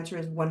all, the answer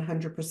is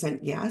 100%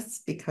 yes,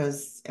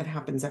 because it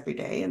happens every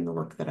day in the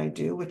work that I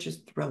do, which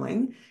is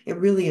thrilling. It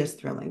really is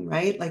thrilling,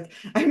 right? Like,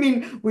 I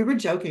mean, we were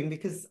joking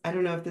because I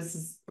don't know if this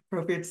is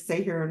appropriate to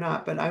say here or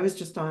not, but I was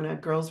just on a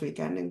girls'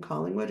 weekend in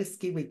Collingwood, a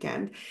ski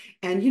weekend.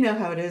 And you know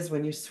how it is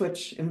when you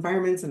switch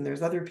environments and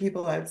there's other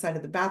people outside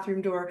of the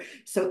bathroom door.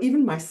 So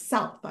even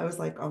myself, I was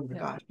like, oh my Yeah.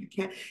 gosh, you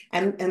can't.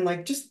 And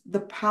like just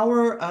the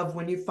power of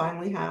when you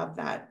finally have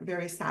that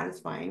very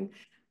satisfying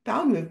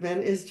bowel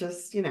movement is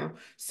just,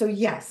 so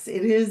yes,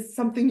 it is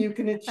something you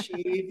can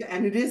achieve,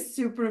 and it is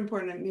super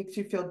important. It makes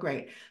you feel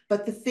great.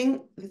 But the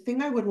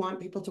thing I would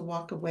want people to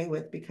walk away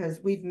with, because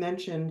we've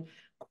mentioned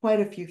quite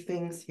a few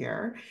things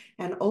here.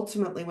 And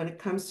ultimately, when it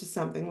comes to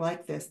something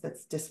like this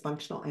that's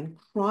dysfunctional and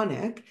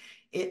chronic,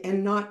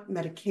 and not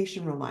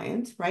medication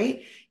reliant,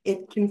 right?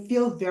 It can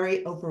feel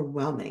very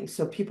overwhelming.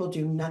 So people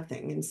do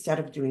nothing instead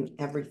of doing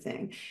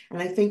everything.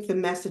 And I think the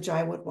message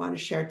I would want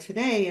to share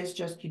today is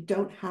just you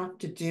don't have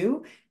to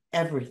do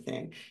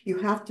everything. You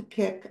have to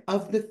pick,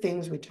 of the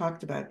things we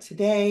talked about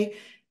today,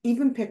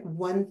 even pick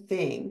one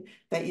thing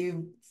that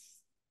you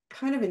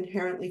kind of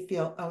inherently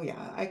feel, oh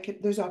yeah,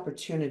 there's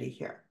opportunity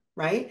here,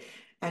 right?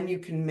 And you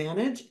can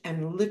manage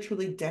and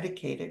literally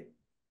dedicate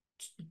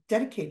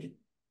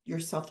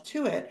yourself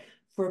to it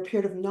for a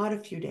period of not a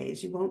few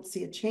days. You won't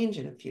see a change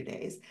in a few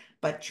days,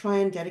 but try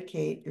and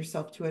dedicate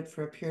yourself to it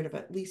for a period of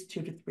at least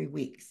 2 to 3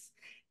 weeks.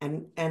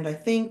 And I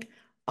think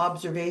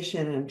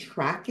observation and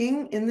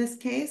tracking in this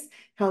case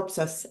helps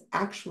us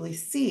actually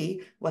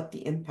see what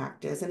the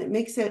impact is. And it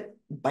makes it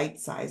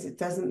bite-sized. It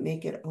doesn't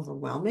make it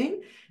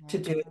overwhelming to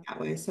do it that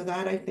way. So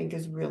that I think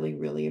is really,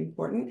 really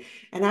important.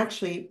 And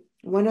actually,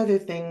 one other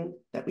thing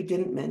that we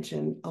didn't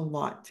mention a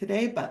lot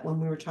today, but when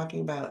we were talking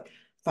about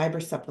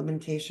fiber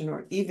supplementation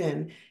or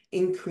even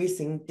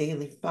increasing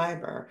daily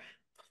fiber,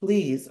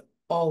 please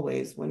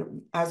always,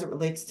 as it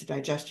relates to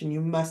digestion,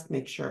 you must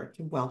make sure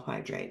to well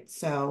hydrate.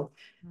 So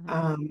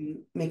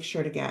make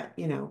sure to get,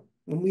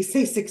 when we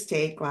say 6 to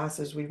 8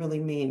 glasses, we really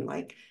mean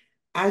like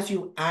as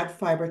you add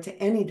fiber to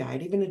any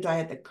diet, even a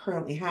diet that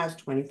currently has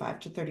 25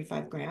 to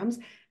 35 grams,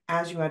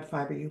 as you add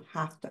fiber, you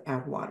have to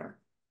add water.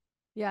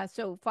 Yeah,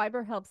 so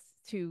fiber helps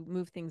to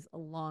move things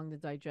along the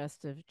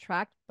digestive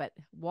tract, but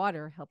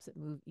water helps it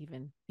move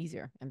even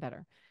easier and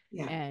better.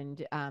 Yeah.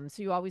 And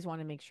so you always want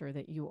to make sure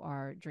that you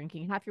are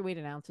drinking half your weight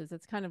in ounces.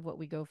 That's kind of what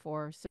we go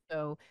for.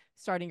 So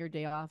starting your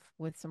day off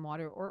with some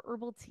water or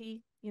herbal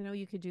tea,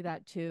 you could do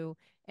that too.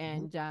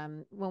 And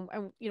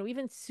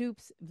even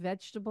soups,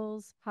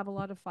 vegetables have a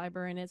lot of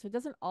fiber in it. So it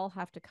doesn't all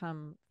have to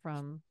come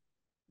from,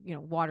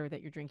 water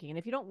that you're drinking. And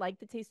if you don't like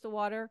the taste of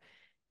water,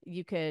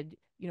 you could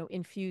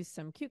infuse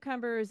some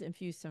cucumbers,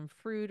 infuse some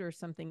fruit or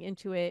something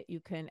into it.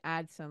 You can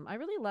add some, I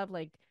really love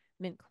like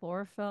mint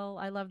chlorophyll.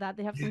 I love that.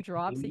 They have some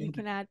drops that you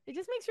can add. It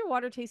just makes your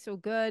water taste so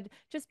good.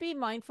 Just be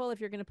mindful if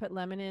you're going to put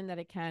lemon in that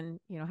it can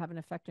have an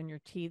effect on your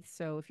teeth.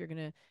 So if you're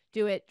going to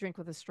do it, drink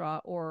with a straw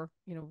or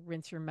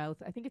rinse your mouth.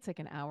 I think it's like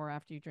an hour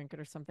after you drink it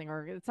or something,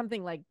 or it's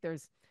something like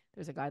there's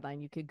a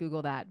guideline. You could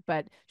Google that,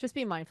 but just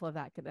be mindful of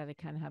that it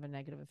can have a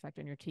negative effect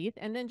on your teeth.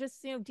 And then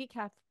just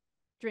decaf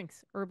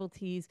drinks, herbal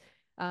teas,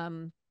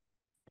 um,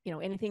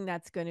 anything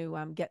that's going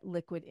to get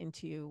liquid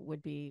into you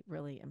would be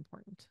really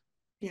important.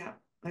 Yeah,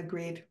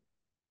 agreed.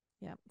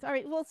 Yeah. All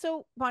right. Well,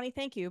 so Bonnie,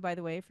 thank you, by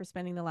the way, for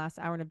spending the last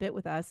hour and a bit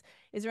with us.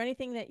 Is there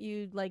anything that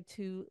you'd like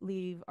to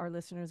leave our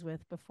listeners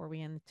with before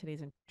we end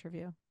today's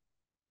interview?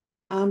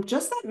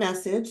 Just that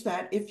message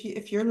that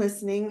if you're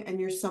listening and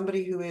you're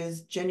somebody who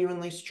is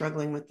genuinely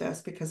struggling with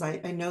this, because I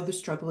know the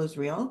struggle is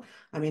real.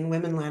 I mean,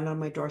 women land on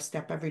my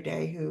doorstep every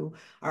day who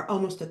are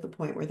almost at the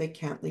point where they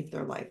can't leave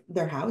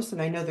their house.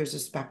 And I know there's a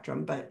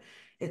spectrum, but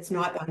it's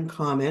not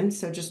uncommon.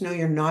 So just know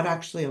you're not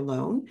actually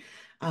alone.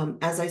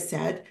 As I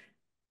said,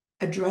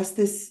 address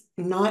this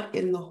not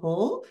in the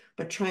whole,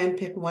 but try and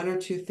pick one or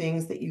two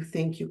things that you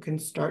think you can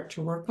start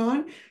to work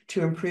on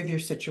to improve your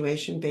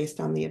situation based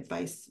on the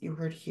advice you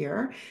heard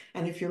here.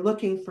 And if you're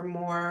looking for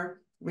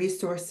more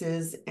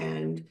resources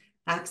and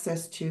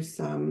access to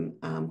some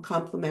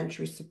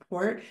complimentary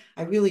support,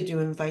 I really do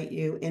invite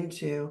you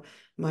into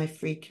my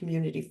free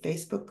community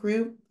Facebook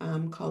group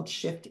called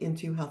Shift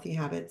into Healthy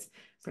Habits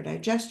for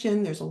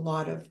Digestion. There's a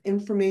lot of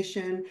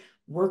information,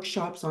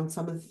 workshops on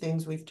some of the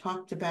things we've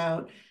talked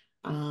about.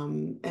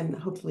 And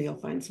hopefully you'll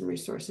find some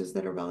resources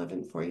that are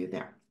relevant for you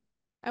there.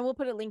 And we'll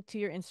put a link to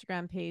your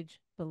Instagram page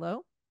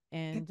below,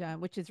 and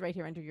which is right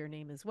here under your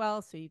name as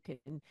well. So you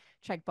can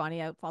check Bonnie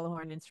out, follow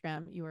her on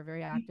Instagram. You are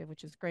very active,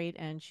 which is great.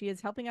 And she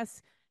is helping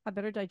us have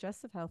better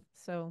digestive health.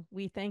 So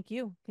we thank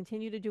you.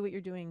 Continue to do what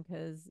you're doing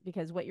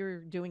because what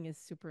you're doing is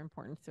super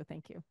important. So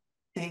thank you.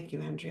 Thank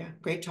you, Andrea.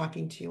 Great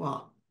talking to you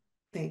all.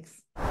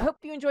 Thanks. I hope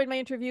you enjoyed my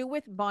interview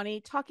with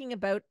Bonnie talking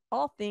about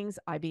all things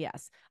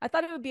IBS. I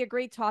thought it would be a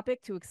great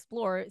topic to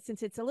explore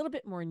since it's a little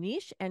bit more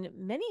niche and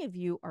many of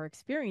you are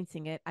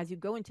experiencing it as you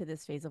go into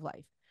this phase of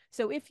life.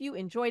 So if you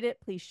enjoyed it,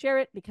 please share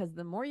it because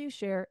the more you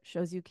share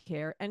shows you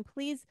care. And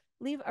please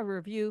leave a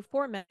review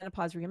for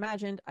Menopause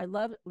Reimagined. I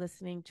love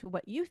listening to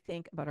what you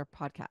think about our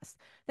podcast.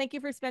 Thank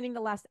you for spending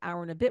the last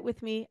hour and a bit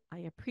with me. I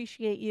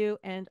appreciate you,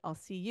 and I'll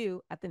see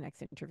you at the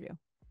next interview.